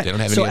forced to rent. They don't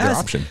have any other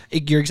option.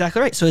 You're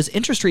exactly right. So as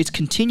interest rates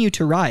continue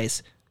to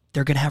rise,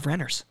 they're going to have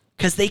renters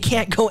because they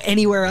can't go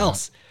anywhere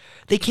else.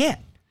 They can't.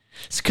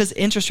 It's because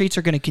interest rates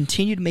are going to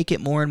continue to make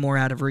it more and more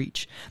out of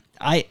reach.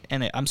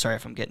 I'm sorry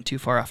if I'm getting too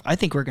far off. I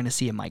think we're going to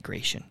see a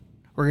migration.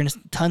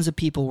 Tons of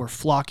people were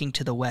flocking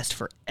to the West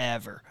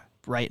forever.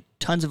 Right?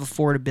 Tons of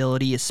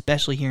affordability,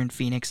 especially here in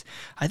Phoenix.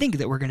 I think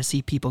that we're going to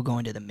see people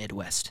going to the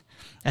Midwest.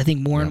 I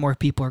think more and more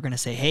people are going to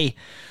say, hey,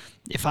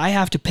 if I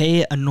have to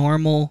pay a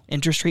normal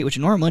interest rate, which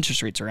normal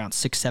interest rates are around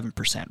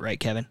 6-7%, right,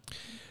 Kevin?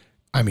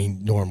 I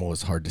mean, normal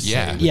is hard to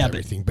say with but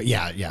everything, but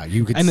yeah,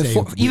 you could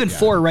say even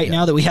 4 right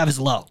now that we have is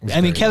low.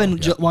 I mean, Kevin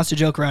low, wants to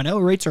joke around,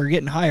 rates are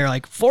getting higher.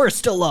 Like 4 is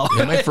still low.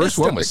 Yeah, my first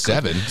one was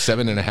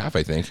 7.5,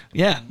 I think.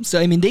 Yeah. So,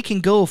 I mean, they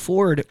can go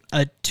afford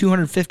a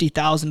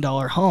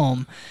 $250,000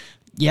 home.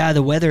 Yeah,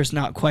 the weather's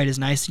not quite as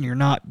nice and you're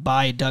not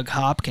by Doug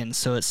Hopkins,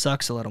 so it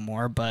sucks a little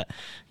more, but,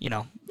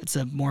 it's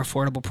a more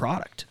affordable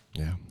product.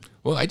 Yeah.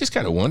 Well, I just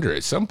kind of wonder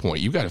at some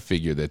point, you got to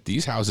figure that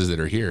these houses that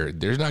are here,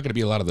 there's not going to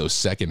be a lot of those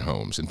second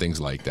homes and things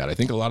like that. I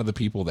think a lot of the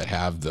people that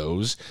have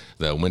those,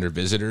 the winter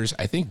visitors,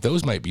 I think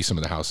those might be some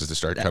of the houses that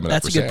start coming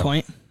up for sale. That's a good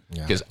point.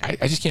 Because I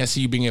just can't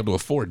see you being able to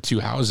afford 2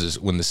 houses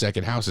when the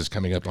second house is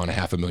coming up on a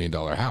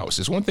 $500,000 house.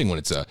 It's one thing when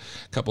it's a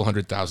couple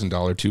 $100,000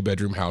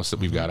 2-bedroom house that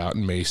we've got out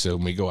in Mesa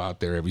and we go out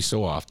there every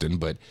so often,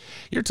 but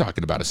you're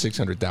talking about a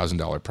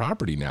 $600,000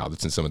 property now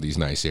that's in some of these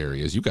nice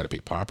areas. You've got to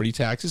pay property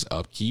taxes,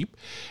 upkeep,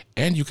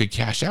 and you could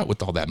cash out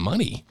with all that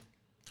money.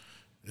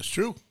 It's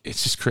true.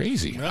 It's just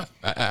crazy. Yeah.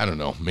 I don't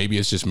know. Maybe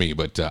it's just me,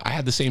 but I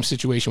had the same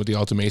situation with the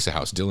Alta Mesa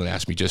house. Dylan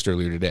asked me just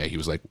earlier today. He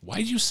was like, why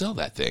did you sell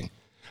that thing?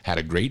 Had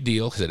a great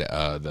deal. Said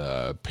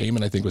the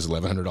payment I think was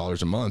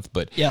 $1,100 a month,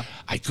 but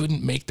I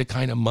couldn't make the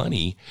kind of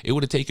money. It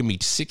would have taken me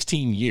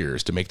 16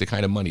 years to make the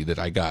kind of money that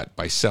I got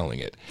by selling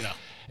it. Yeah.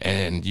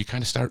 And you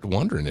kind of start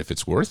wondering if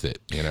it's worth it,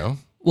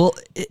 Well,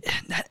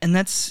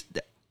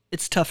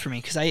 it's tough for me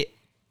because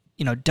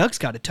Doug's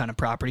got a ton of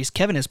properties.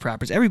 Kevin has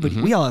properties.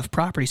 Everybody, we all have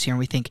properties here, and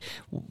we think,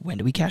 when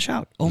do we cash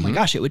out? Oh my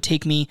gosh, it would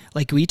take me,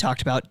 like we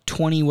talked about,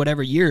 20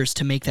 whatever years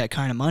to make that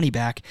kind of money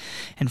back.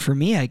 And for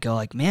me, I go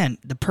like, man,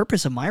 the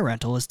purpose of my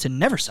rental is to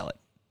never sell it.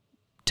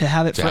 To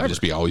have it forever.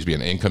 Just always be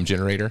an income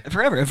generator?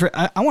 Forever.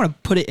 I want to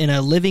put it in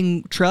a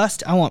living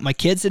trust. I want my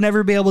kids to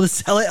never be able to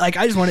sell it. Like,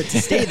 I just want it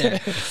to stay there,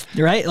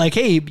 right? Like,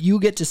 hey, you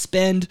get to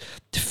spend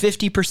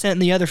 50%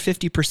 and the other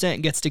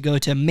 50% gets to go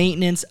to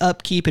maintenance,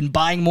 upkeep, and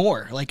buying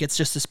more. Like, it's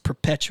just this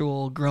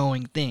perpetual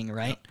growing thing,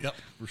 right? Yep,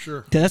 for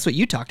sure. That's what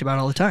you talked about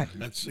all the time.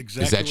 That's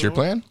exactly. Is that your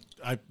plan?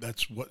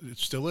 That's what it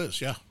still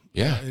is, yeah.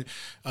 Yeah.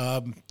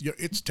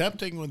 It's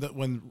tempting when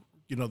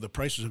the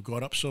prices have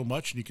gone up so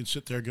much, and you can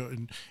sit there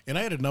and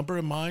I had a number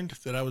in mind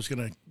that I was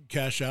going to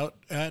cash out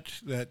at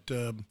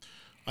that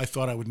I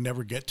thought I would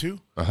never get to.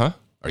 Uh-huh.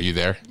 Are you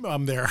there?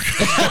 I'm there.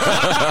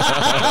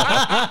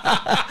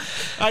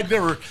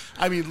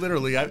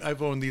 Literally,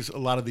 I've owned a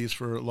lot of these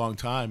for a long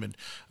time, and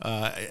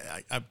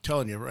I'm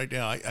telling you right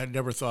now, I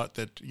never thought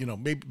that,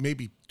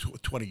 maybe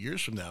 20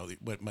 years from now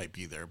it might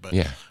be there. But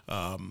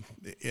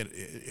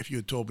if you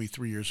had told me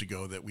 3 years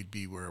ago that we'd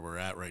be where we're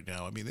at right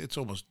now, I mean, it's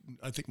almost,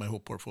 I think my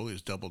whole portfolio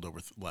has doubled over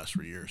the last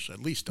 3 years,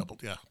 at least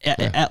doubled, yeah.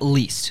 At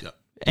least. Yeah.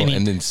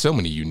 And then so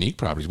many unique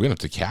properties. We went up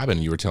to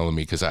cabin. You were telling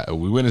me because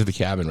we went into the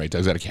cabin, right?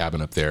 Doug's got a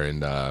cabin up there in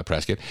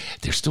Prescott.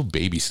 There's still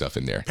baby stuff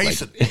in there.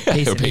 Payson.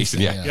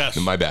 Payson, yeah. Yes.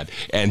 My bad.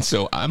 And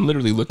so I'm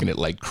literally looking at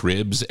like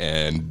cribs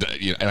and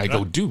and I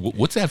go, dude,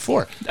 what's that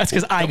for? That's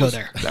because I go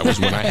there. That was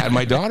when I had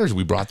my daughters.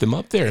 We brought them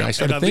up there, and I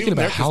started thinking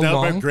about how now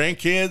long. My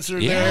grandkids are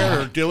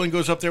there, or Dylan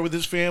goes up there with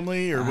his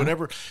family, or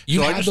whatever. You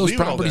so had those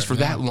properties for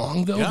that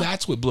long, though. Yeah.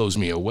 That's what blows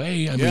me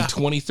away. I mean,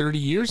 20, 30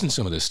 years in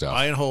some of this stuff.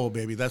 Buy and hold,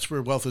 baby. That's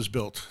where wealth is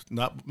built.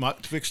 Not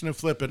fixing and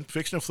flipping.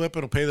 Fixing and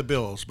flipping will pay the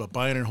bills, but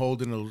buying and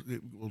holding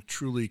it will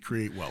truly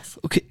create wealth.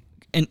 Okay,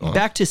 and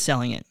back to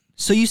selling it.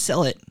 So you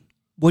sell it.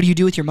 What do you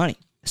do with your money?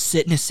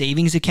 Sit in a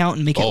savings account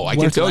and make it worth less? I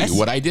can tell you.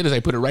 What I did is I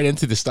put it right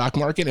into the stock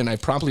market, and I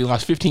promptly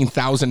lost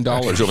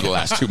 $15,000 over the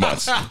last 2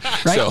 months.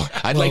 Right? So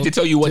I'd like to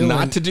tell you what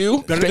not to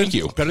do. Thank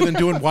you. Better than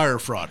doing wire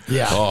fraud.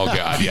 Yeah. Oh,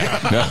 God,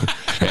 yeah. No.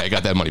 Hey, I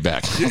got that money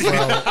back.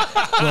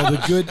 Well,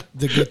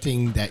 the good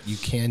thing that you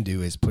can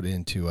do is put it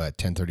into a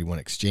 1031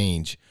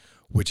 exchange,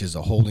 which is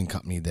a holding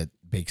company that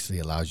basically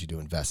allows you to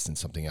invest in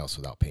something else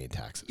without paying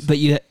taxes. But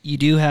you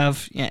do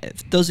have,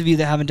 those of you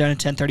that haven't done a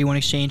 1031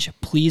 exchange,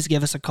 please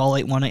give us a call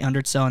at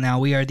 1-800-SELL-NOW.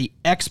 We are the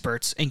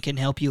experts and can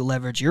help you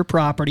leverage your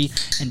property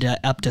into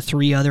up to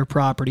 3 other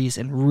properties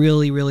and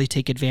really, really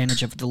take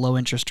advantage of the low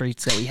interest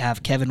rates that we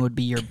have. Kevin would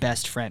be your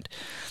best friend.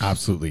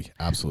 Absolutely.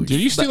 Did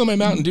you stealing my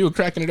Mountain Dew,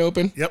 cracking it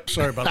open? Yep,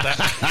 sorry about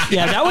that.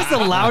 Yeah, that was the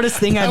loudest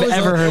thing I've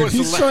ever heard.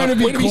 He's trying to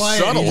be Way to be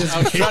quiet. subtle. He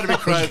I was trying to be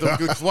quiet.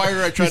 The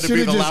quieter I tried to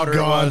be, the louder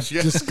it was.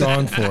 Yeah. Just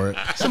gone for it.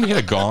 Somebody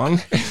hit a gong.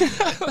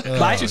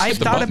 But I've the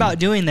thought button. about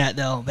doing that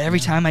though. But every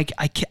time I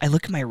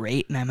look at my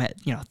rate and I'm at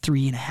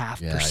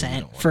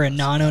 3.5% for a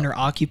non-owner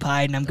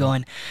occupied, and I'm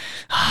going,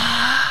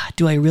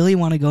 do I really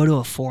want to go to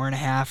a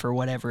 4.5 or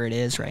whatever it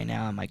is right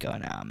now? I'm like, oh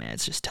no, man,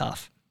 it's just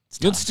tough.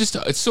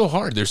 It's so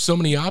hard. There's so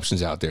many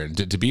options out there.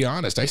 To be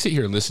honest, I sit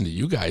here and listen to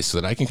you guys so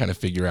that I can kind of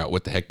figure out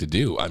what the heck to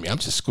do. I mean, I'm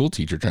just a school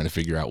teacher trying to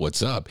figure out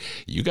what's up.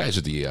 You guys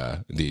are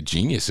the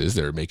geniuses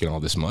that are making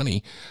all this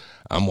money.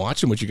 I'm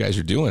watching what you guys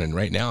are doing, and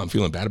right now I'm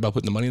feeling bad about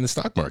putting the money in the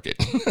stock market.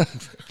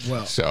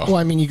 Well,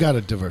 I mean, you got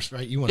to diversify,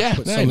 right? You want to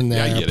put some in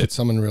there, I get put it.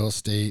 some in real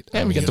estate.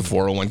 And we got the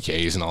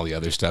 401ks and all the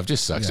other stuff.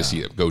 Just sucks to Yeah. see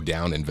it go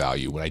down in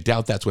value. But I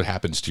doubt that's what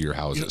happens to your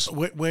houses.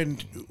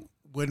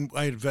 When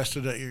I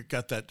invested,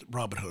 got that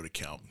Robinhood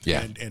account,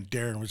 Yeah. and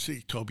Darren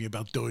he told me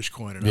about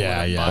Dogecoin, and Yeah,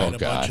 I went yeah. buying Oh, a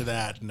God. bunch of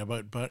that,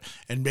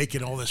 and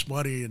making all this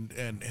money, and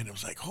it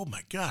was like, oh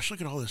my gosh,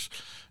 look at all this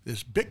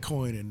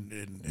Bitcoin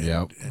and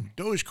Yep. and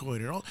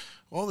Dogecoin and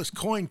all this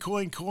coin,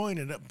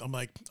 and I'm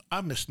like,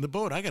 I'm missing the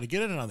boat. I got to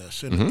get in on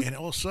this, and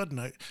all of a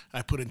sudden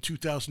I put in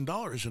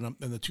 $2,000, and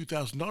the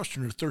 $2,000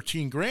 turned into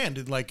 $13,000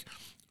 in like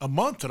a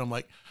month, and I'm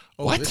like,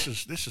 oh, What? this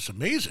is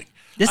amazing.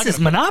 This is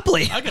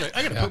Monopoly. I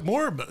gotta put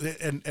more,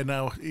 and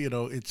now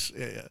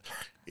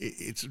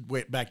it's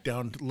way back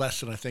down less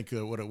than I think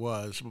what it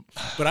was.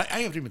 But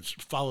I haven't even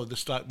followed the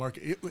stock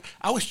market.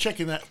 I was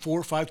checking that 4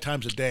 or 5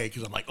 times a day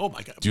because I'm like, oh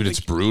my god, Dude, it's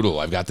brutal.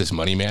 I've got this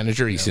money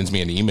manager. He sends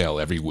me an email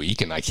every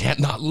week, and I can't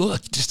not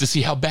look just to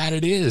see how bad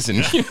it is. And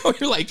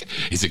you're like,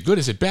 is it good?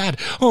 Is it bad?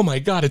 Oh my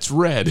God, it's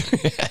red,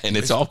 and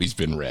it's always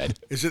been red.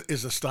 Is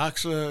the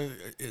stocks?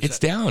 It's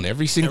down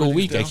every single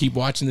Everything's week. I down? keep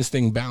watching this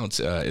thing bounce.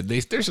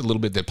 There's a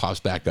little bit that pops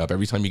back up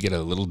every time you get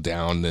a little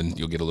down. Then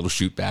you'll get a little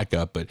shoot back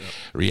up. But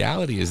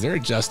reality is they're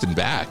adjusting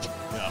back.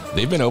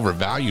 They've been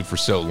overvalued for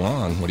so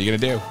long. What are you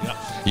gonna do?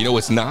 You know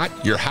what's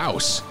not? Your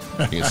house.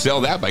 You can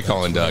sell that by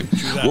calling Doug.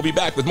 We'll be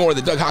back with more of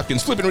the Doug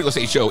Hopkins Flipping Real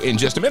Estate Show in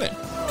just a minute.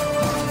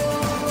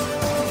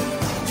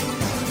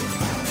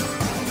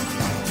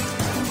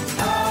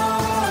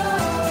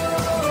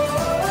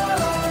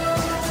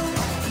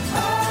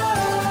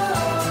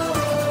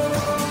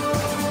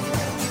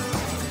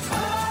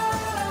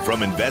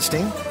 From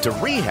investing to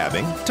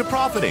rehabbing to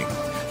profiting.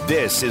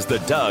 This is the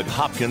Doug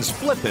Hopkins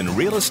Flippin'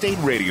 Real Estate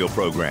Radio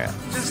Program.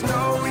 Just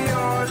know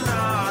you're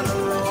not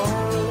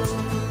alone.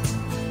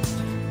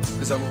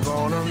 'Cause I'm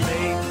gonna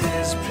make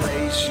this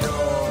place your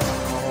home.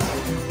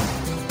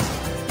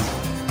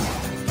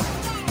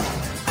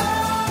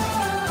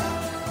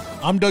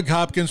 I'm Doug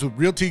Hopkins with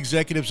Realty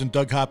Executives and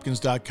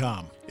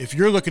DougHopkins.com. If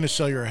you're looking to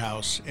sell your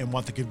house and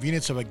want the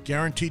convenience of a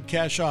guaranteed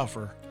cash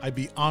offer, I'd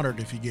be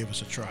honored if you gave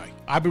us a try.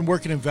 I've been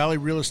working in Valley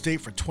Real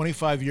Estate for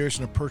 25 years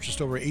and have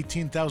purchased over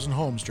 18,000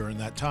 homes during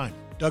that time.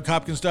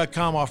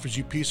 DougHopkins.com offers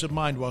you peace of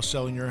mind while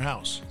selling your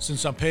house.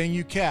 Since I'm paying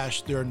you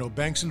cash, there are no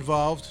banks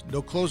involved,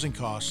 no closing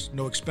costs,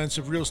 no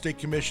expensive real estate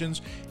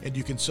commissions, and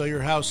you can sell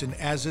your house in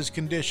as-is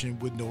condition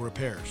with no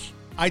repairs.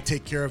 I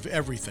take care of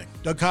everything.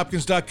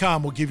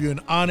 DougHopkins.com will give you an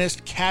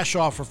honest cash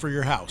offer for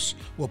your house.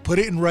 We'll put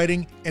it in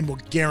writing and we'll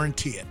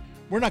guarantee it.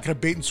 We're not going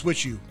to bait and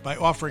switch you by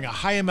offering a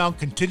high amount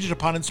contingent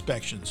upon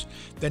inspections.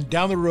 Then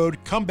down the road,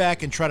 come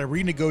back and try to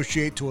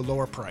renegotiate to a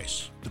lower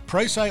price. The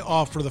price I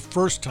offer the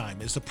first time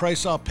is the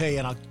price I'll pay,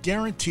 and I'll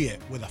guarantee it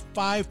with a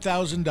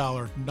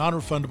 $5,000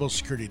 non-refundable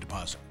security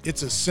deposit.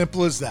 It's as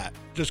simple as that.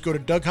 Just go to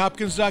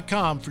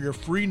DougHopkins.com for your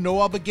free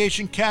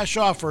no-obligation cash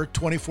offer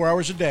 24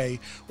 hours a day,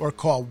 or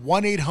call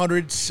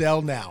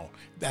 1-800-SELL-NOW.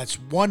 That's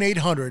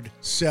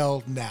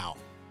 1-800-SELL-NOW.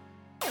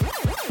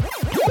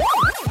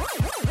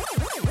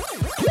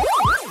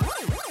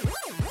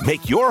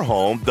 Make your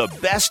home the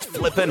best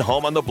flippin'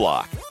 home on the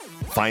block.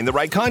 Find the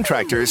right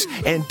contractors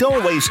and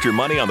don't waste your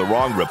money on the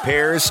wrong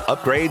repairs,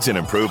 upgrades, and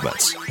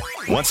improvements.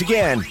 Once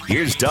again,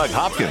 here's Doug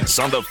Hopkins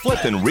on the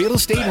Flippin' Real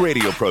Estate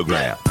Radio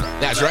Program.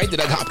 That's right, the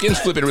Doug Hopkins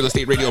Flippin' Real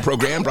Estate Radio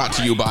Program brought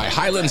to you by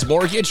Highlands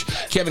Mortgage.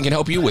 Kevin can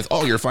help you with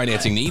all your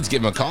financing needs.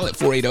 Give him a call at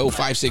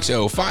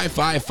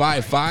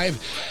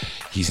 480-560-5555.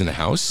 He's in the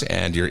house,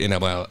 and your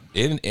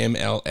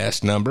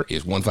NMLS number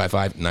is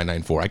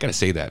 155994. I got to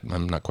say that.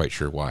 I'm not quite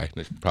sure why.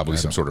 There's probably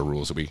some sort of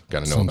rules that we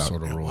got to know Some about.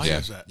 sort of rules. Why Yeah,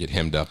 is that? get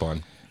hemmed up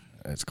on.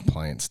 It's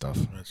compliance stuff.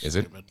 Is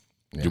it?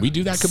 Do we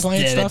do that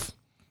compliance Stupid. stuff?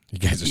 You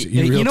guys are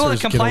You know what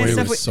realtors get compliance away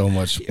stuff with so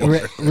much more.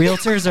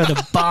 Realtors are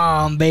the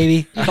bomb,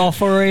 baby. Call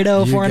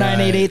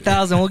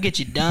 480-498-8000. We'll get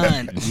you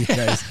done. You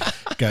guys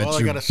got All I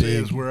your gotta say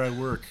big- is where I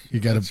work. You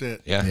got That's a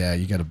it. Yeah. yeah,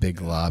 you got a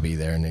big lobby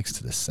there next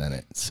to the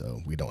Senate,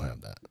 so we don't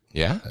have that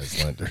Yeah.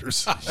 as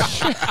lenders.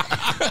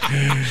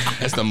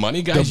 As the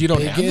money guys, you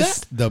don't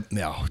have that?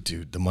 No,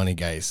 dude, the money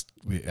guys.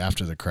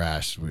 After the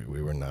crash,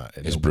 we were not.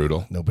 It's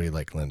brutal. Nobody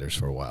liked lenders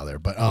for a while there,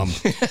 but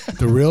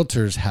the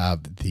realtors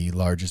have the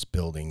largest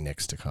building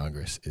next to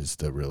Congress is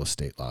the real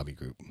estate lobby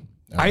group. I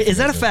don't know if Is you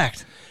that a guys know.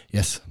 fact?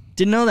 Yes.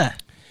 Didn't know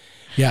that.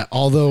 Yeah.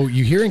 Although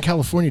you hear in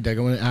California, Doug,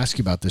 I want to ask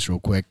you about this real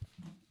quick.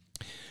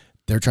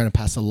 They're trying to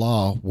pass a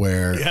law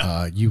where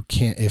Yeah. you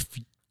can't if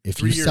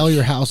 3 you sell years.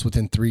 your house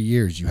within 3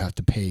 years, you have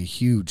to pay a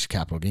huge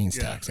capital gains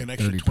Yeah, tax, an like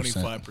extra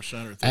 30%.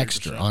 25% or 30%.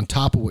 Extra on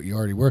top of what you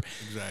already were.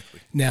 Exactly.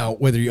 Now,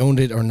 whether you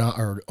owned it or not,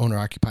 or owner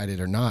occupied it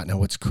or not. Now,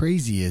 what's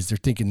crazy is they're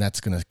thinking that's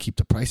going to keep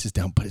the prices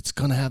down, but it's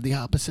going to have the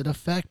opposite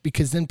effect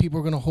because then people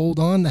are going to hold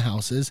on to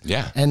houses,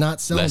 Yeah. and not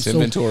sell Less them. So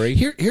inventory.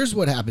 Here's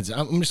what happens.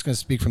 I'm just going to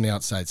speak from the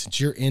outside since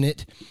you're in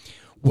it.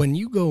 When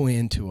you go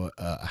into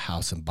a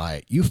house and buy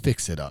it, you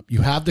fix it up.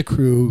 You have the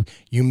crew.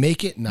 You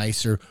make it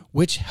nicer,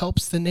 which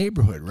helps the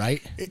neighborhood,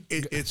 right?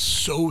 It's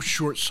so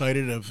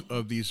short-sighted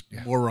of these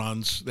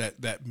morons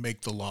that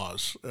make the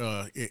laws.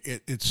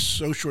 It's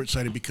so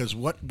short-sighted because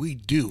what we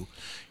do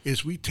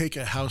is we take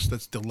a house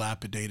that's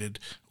dilapidated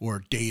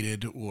or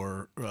dated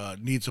or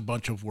needs a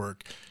bunch of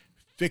work,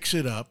 fix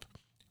it up,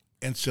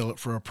 and sell it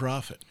for a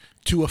profit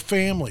to a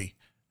family.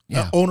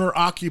 Yeah.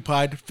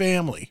 Owner-occupied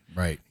family,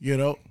 Right. You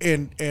know,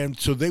 and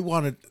so they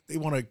want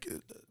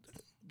to.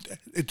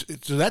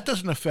 So that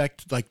doesn't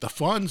affect like the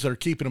funds that are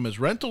keeping them as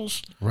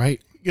rentals,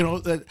 Right. you know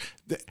that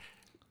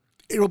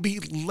it'll be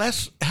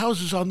less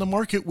houses on the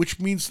market, which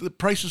means the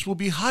prices will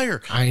be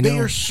higher. I They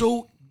know. are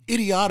so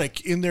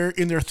idiotic in their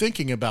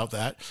thinking about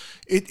that.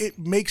 It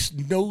makes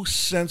no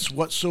sense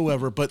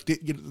whatsoever. But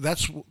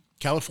that's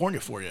California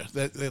for you.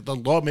 The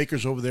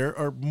lawmakers over there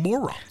are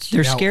morons.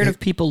 They're Now, scared it- of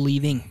people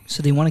leaving,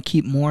 so they want to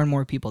keep more and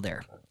more people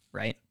there,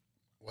 right?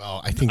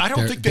 Well, I think I don't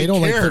they're- think they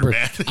don't care, like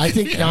man. I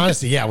think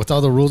honestly, yeah, with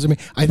all the rules,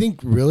 I think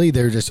really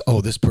they're just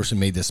this person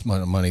made this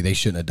amount of money, they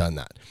shouldn't have done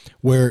that.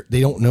 Where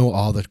they don't know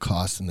all the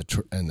costs and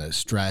the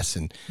stress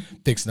and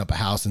fixing up a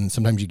house, and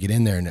sometimes you get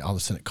in there and all of a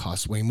sudden it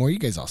costs way more. You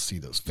guys all see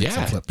those fix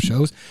Yeah. and flip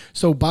shows.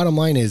 So bottom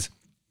line is,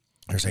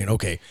 they're saying,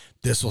 okay,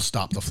 this will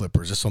stop the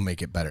flippers. This will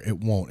make it better. It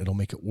won't. It'll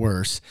make it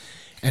worse.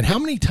 And how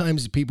many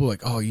times do people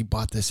like, oh, you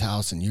bought this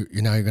house and you're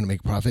now you're going to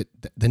make a profit?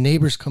 The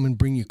neighbors come and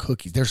bring you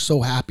cookies. They're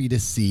so happy to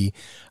see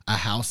a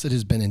house that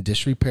has been in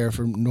disrepair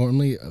for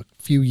normally a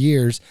few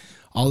years.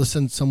 All of a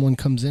sudden, someone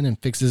comes in and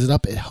fixes it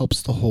up. It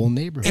helps the whole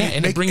neighborhood. Yeah,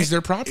 and it brings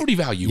their property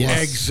value Yes.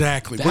 up.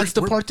 Exactly. That's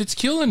the part that's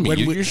killing me.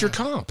 when we- Here's your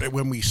comp.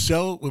 When we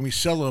sell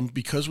them,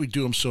 because we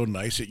do them so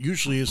nice, it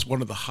usually is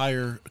one of the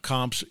higher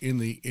comps in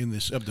the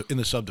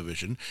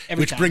subdivision,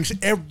 Every which time. brings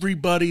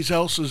everybody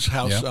else's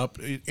house Yep. up,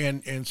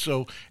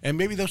 and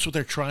maybe that's what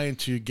they're trying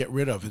to get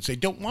rid of. Is they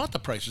don't want the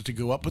prices to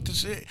go up, but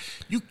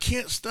you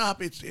can't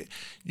stop it.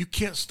 You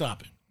can't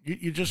stop it.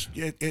 You just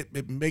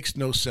it makes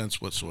no sense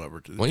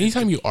whatsoever. Well,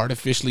 anytime you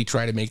artificially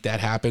try to make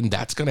that happen,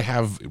 that's going to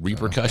have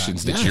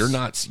repercussions that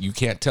yes. you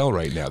can't tell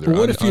right now. They're But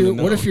what if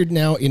unknown. you're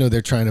now,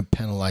 they're trying to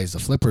penalize the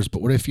flippers,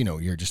 but what if,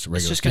 you're just a It's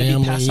regular just going to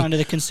family? be passed on to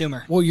the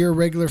consumer. Well, you're a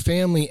regular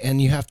family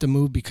and you have to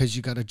move because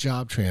you got a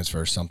job transfer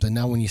or something.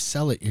 Now, when you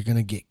sell it, you're going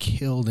to get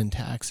killed in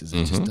taxes.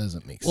 It just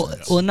doesn't make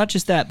sense. Well, not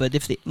just that, but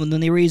when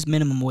they raise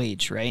minimum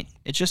wage, right?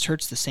 It just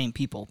hurts the same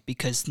people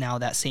because now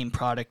that same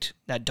product,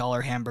 that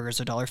dollar hamburger is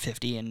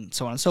 $1.50 and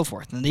so on and so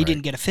forth. And they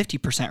didn't get a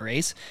 50%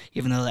 raise,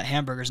 even though that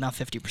hamburger is now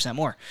 50%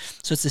 more.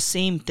 So it's the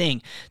same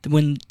thing.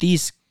 When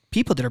these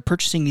people that are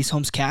purchasing these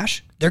homes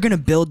cash, they're going to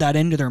build that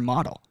into their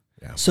model.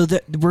 Yeah. So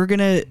that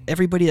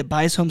everybody that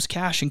buys homes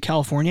cash in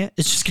California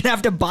is just going to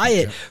have to buy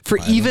it for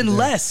even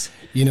less.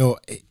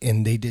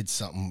 And they did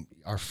something,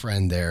 our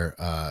friend there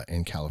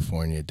in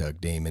California,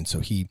 Doug Damon, so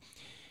he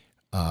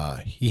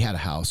had a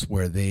house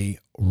where they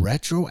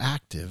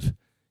retroactive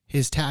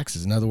his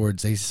taxes. In other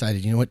words, they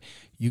decided, you know what,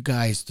 you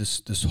guys,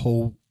 this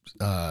whole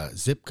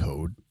zip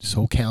code, this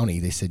whole county,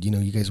 they said,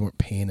 you guys weren't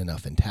paying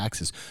enough in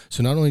taxes.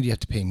 So not only do you have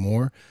to pay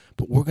more,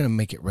 but we're going to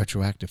make it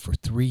retroactive for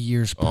 3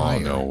 years prior. Oh,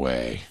 no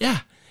way. Yeah.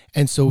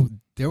 And so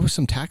there were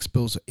some tax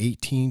bills of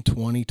 18,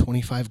 20,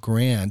 25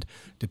 grand,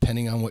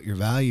 depending on what your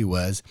value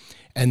was.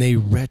 And they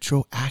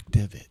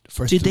retroactive it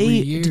for 3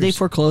 years. Did they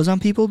foreclose on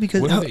people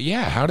because How do you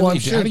I'm how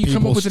sure do you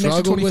come people up with an extra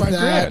struggled with 25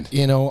 that.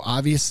 grand?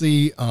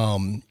 Obviously,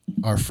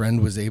 our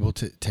friend was able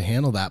to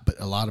handle that, but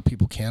a lot of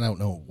people can't. I don't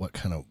know what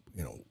kind of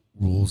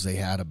rules they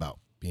had about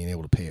being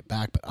able to pay it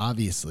back, but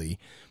obviously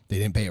they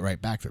didn't pay it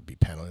right back. There'd be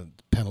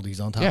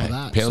penalties on top of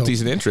that. Penalties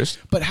So- and interest.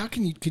 But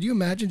could you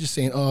imagine just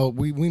saying, oh,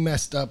 we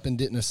messed up and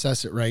didn't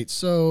assess it right,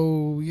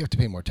 so you have to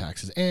pay more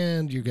taxes,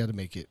 and you got to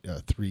make it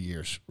 3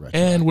 years retroactive.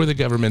 And we're the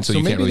government, so you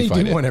maybe can't really they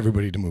fight do it. want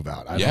everybody to move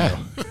out. I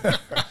don't know.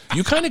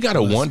 You kind of got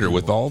to wonder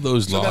with all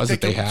those laws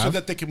that they have. So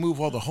that they can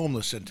move all the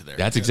homeless into there.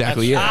 That's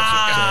exactly it.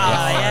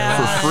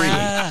 For free.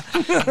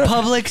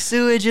 Public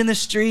sewage in the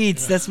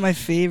streets. That's my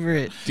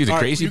favorite. Dude, the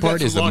crazy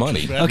part is the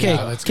money. Okay,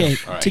 okay.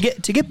 Right.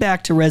 To get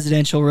back to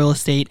residential real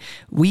estate,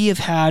 we have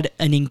had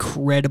an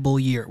incredible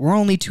year. We're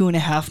only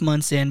 2.5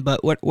 months in,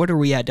 but what are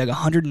we at, Doug?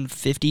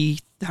 150,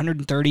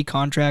 130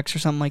 contracts or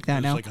something like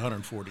that now? It's like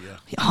 140, yeah.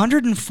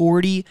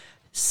 140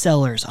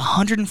 sellers,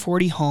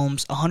 140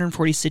 homes,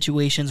 140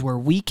 situations where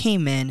we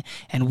came in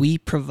and we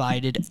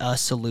provided a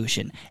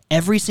solution.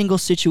 Every single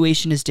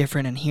situation is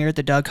different, and here at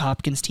the Doug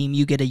Hopkins team,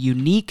 you get a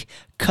unique,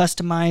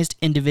 customized,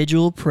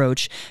 individual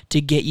approach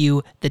to get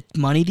you the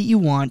money that you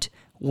want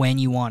when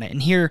you want it.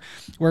 And here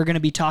we're going to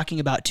be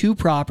talking about 2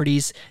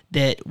 properties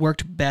that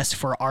worked best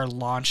for our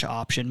launch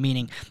option,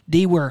 meaning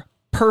they were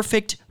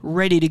perfect,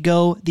 ready to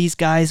go. These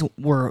guys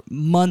were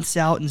months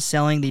out in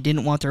selling. They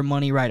didn't want their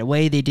money right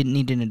away. They didn't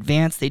need an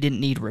advance. They didn't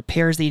need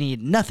repairs. They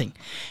needed nothing.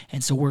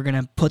 And so we're going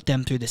to put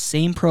them through the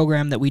same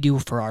program that we do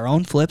for our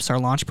own flips, our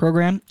launch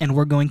program, and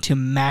we're going to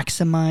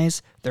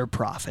maximize their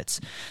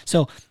profits.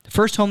 So the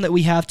first home that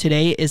we have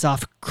today is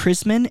off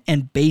Chrisman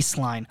and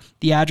Baseline.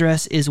 The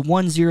address is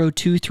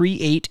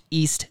 10238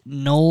 East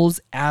Knowles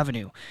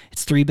Avenue.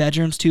 It's 3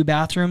 bedrooms, 2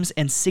 bathrooms,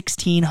 and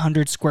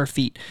 1,600 square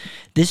feet.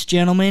 This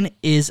gentleman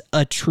is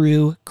a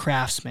true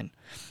craftsman.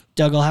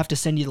 Doug, I'll have to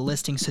send you the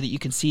listing so that you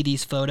can see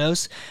these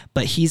photos,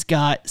 but he's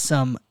got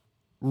some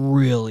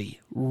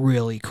really,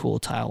 really cool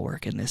tile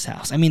work in this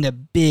house. I mean, the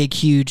big,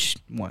 huge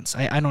ones.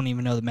 I don't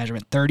even know the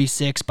measurement.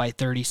 36 by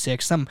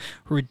 36. Some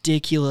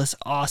ridiculous,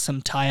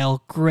 awesome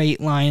tile.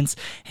 Great lines.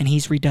 And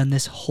he's redone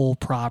this whole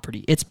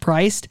property. It's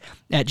priced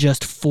at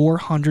just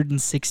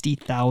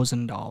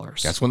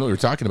 $460,000. That's when we were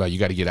talking about. You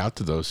got to get out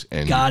to those.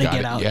 And Gotta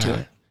get out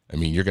to it. I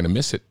mean, you're going to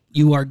miss it.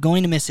 You are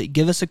going to miss it.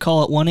 Give us a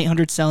call at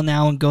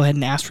 1-800-SELL-NOW and go ahead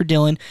and ask for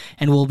Dylan,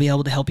 and we'll be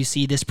able to help you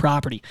see this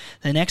property.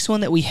 The next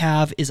one that we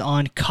have is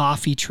on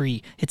Coffee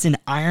Tree. It's in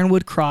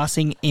Ironwood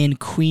Crossing in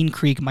Queen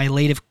Creek, my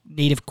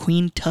native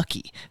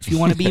Queen-Tucky. If you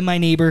want to be my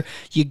neighbor,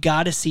 you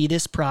got to see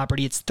this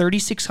property. It's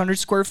 3,600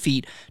 square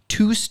feet,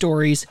 2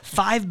 stories,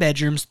 5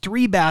 bedrooms,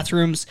 3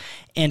 bathrooms,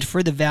 and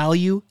for the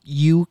value,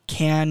 you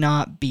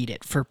cannot beat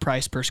it for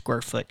price per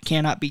square foot.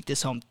 Cannot beat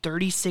this home.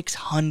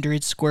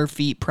 3,600 square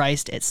feet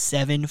priced at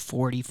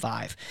 $745,000.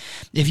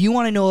 If you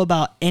want to know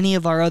about any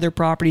of our other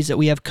properties that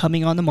we have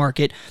coming on the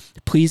market,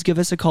 please give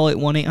us a call at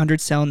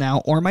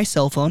 1-800-SELL-NOW or my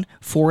cell phone,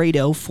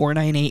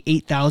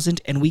 480-498-8000,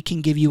 and we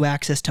can give you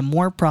access to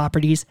more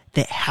properties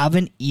that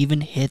haven't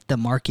even hit the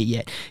market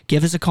yet.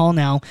 Give us a call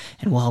now,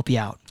 and we'll help you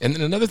out. And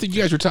then another thing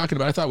you guys were talking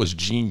about, I thought was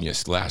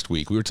genius last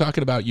week. We were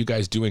talking about you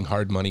guys doing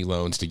hard money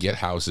loans to get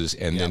houses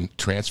and then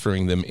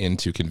transferring them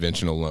into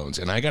conventional loans.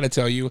 And I got to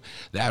tell you,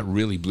 that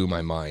really blew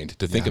my mind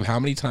to think of how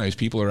many times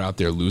people are out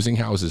there losing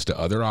houses to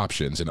other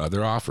options and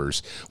other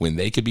offers when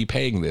they could be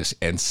paying this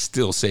and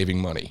still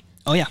saving money.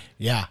 Oh, yeah.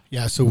 Yeah.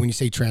 So when you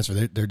say transfer,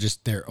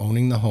 they're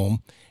owning the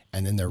home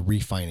and then they're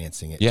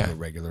refinancing it to a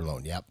regular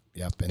loan. Yep.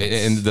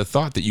 And the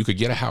thought that you could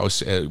get a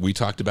house, we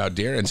talked about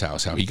Darren's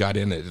house, how he got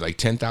in at like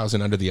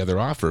 $10,000 under the other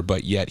offer,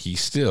 but yet he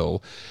was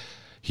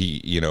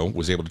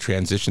able to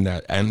transition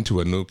that into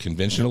a new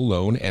conventional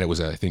loan, and it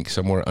was, I think,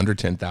 somewhere under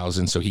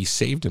 $10,000. So he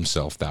saved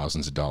himself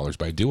thousands of dollars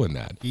by doing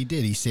that. He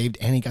did. He saved,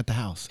 and he got the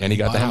house. And he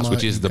got the house,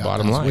 which is the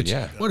bottom line.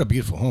 Yeah. What a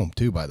beautiful home,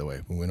 too. By the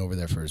way, we went over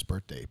there for his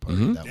birthday party.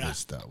 Mm-hmm.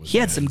 That was. He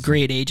had some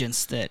great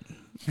agents that.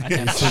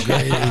 Some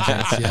great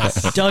agents,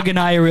 yes. Doug and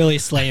I really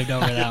slaved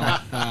over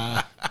that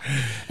one.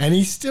 And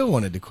he still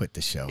wanted to quit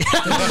the show.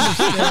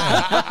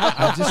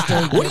 I just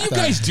don't what do you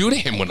guys do to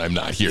him when I'm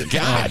not here?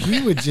 God.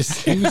 He was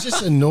just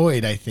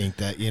annoyed, I think,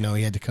 that, he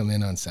had to come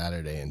in on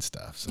Saturday and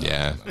stuff. So,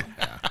 yeah.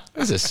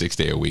 It's a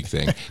 6-day-a-week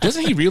thing.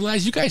 Doesn't he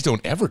realize you guys don't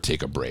ever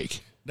take a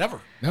break?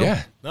 Never. No.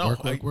 Yeah. No.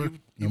 Work.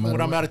 Even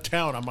when I'm out of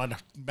town, I'm on a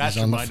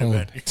mastermind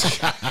event.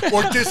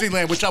 Or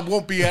Disneyland, which I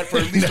won't be at for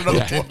at least another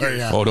 10 years.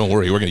 Yeah. Oh, don't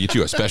worry. We're going to get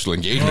you a special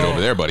engagement over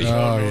there, buddy.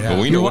 Oh, yeah. But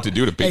we know what to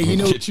do to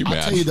get you mad.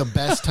 I'll tell you the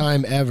best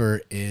time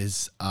ever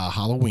is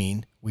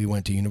Halloween. We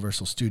went to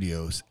Universal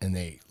Studios, and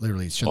they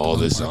literally shut all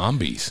the park,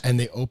 zombies. and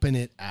they open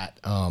it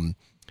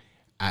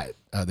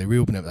they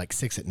reopen it at like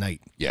 6 at night.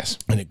 Yes.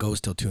 And it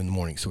goes till 2 in the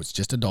morning. So it's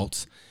just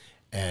adults,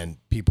 and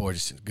people are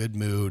just in a good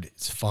mood.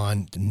 It's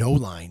fun. No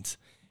lines.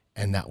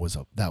 And that was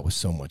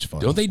so much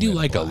fun. Don't they do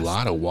like a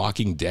lot of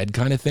Walking Dead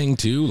kind of thing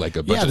too? Like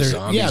a bunch of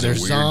zombies. Yeah, there's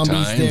weird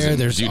zombies times there. and,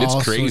 There's dude,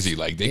 it's crazy.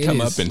 Like they come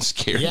up and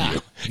scare you. Yeah,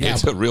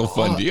 it's a real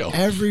fun deal.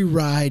 Every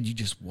ride you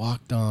just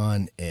walked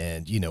on,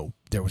 and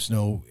there was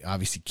no,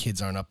 obviously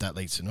kids aren't up that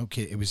late, so no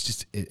kid. It was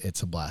just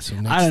it's a blast. So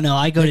I don't know.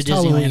 I go to Disneyland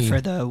Halloween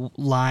for the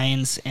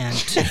lines and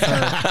for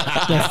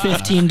the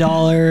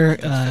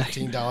 $15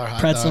 hot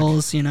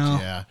pretzels. dog.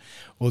 Yeah.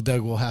 Well, Doug,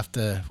 we'll have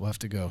to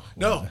go.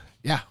 No.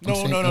 Yeah.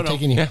 No. I'm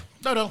taking you.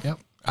 No. Yep.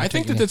 I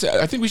think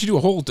I think we should do a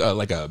whole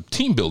like a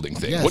team building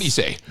thing. Yes. What do you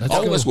say? Let's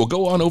All go. of us will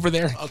go on over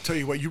there. I'll tell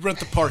you what. You rent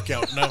the park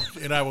out,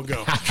 and I will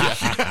go.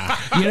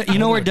 You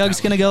know where Doug's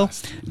going to go?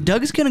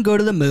 Doug's going to go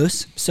to the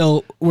Moose.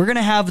 So we're going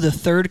to have the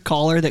third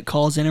caller that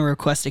calls in and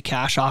requests a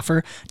cash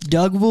offer.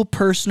 Doug will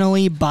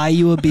personally buy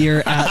you a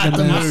beer at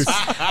the Moose.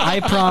 I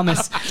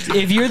promise.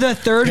 If you're the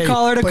third Hey,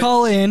 caller to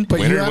call in, But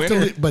Winner, you have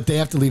winner. but they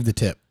have to leave the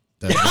tip.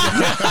 So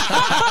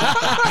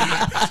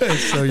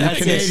you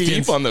That's it.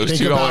 Canadians, Steep on those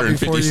think about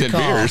before you $2.50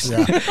 call. beers.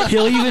 Yeah.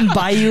 he'll even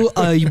buy you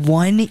a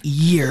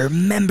 1-year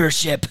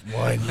membership.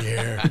 1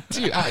 year.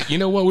 Dude, you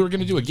know what? We were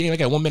going to do a game. I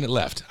got 1 minute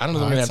left. I don't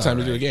know if we're going to have time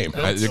to do a game.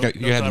 You got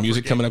the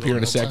music coming up here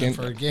in a second.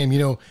 For a game,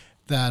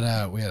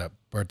 that we had a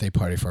birthday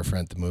party for our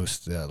friend the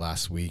Moose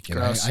last week, and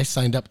Gross. I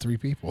signed up 3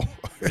 people.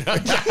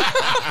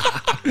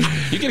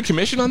 You get a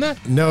commission on that?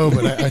 No,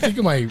 but I think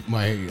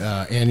my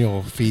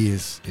annual fee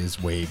is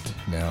waived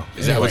now.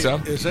 Is that what's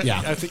up? Is it?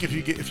 Yeah. I think if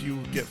you get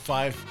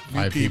 5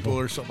 new 5 people people.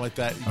 or something like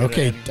that. You get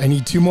Okay, an- I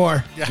need 2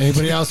 more.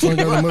 Anybody else want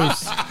to go to the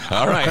Moose?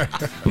 All right. I'm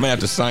going to have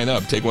to sign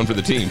up. Take one for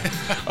the team.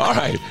 All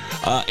right.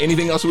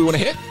 Anything else we want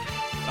to hit?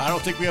 I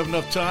don't think we have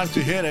enough time to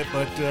hit it,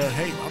 but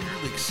hey, I'm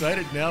really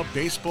excited now.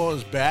 Baseball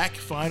is back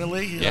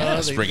finally. Yeah,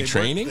 spring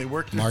training. They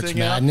worked their March thing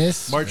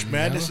Madness. out. March You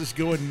Madness know. is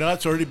going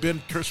nuts. Already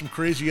been some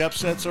crazy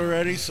upsets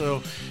already.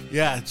 So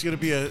yeah, it's going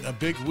to be a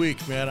big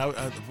week, man.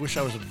 I wish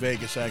I was in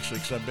Vegas actually,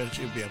 because I bet it's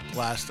going to be a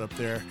blast up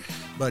there.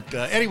 But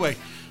anyway,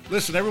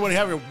 listen, everybody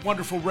have a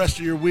wonderful rest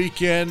of your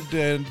weekend,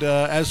 and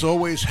as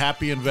always,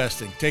 happy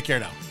investing. Take care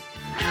now.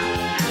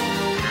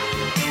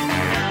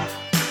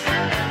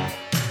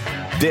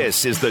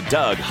 This is the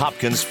Doug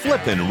Hopkins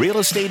Flippin' Real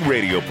Estate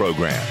Radio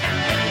Program.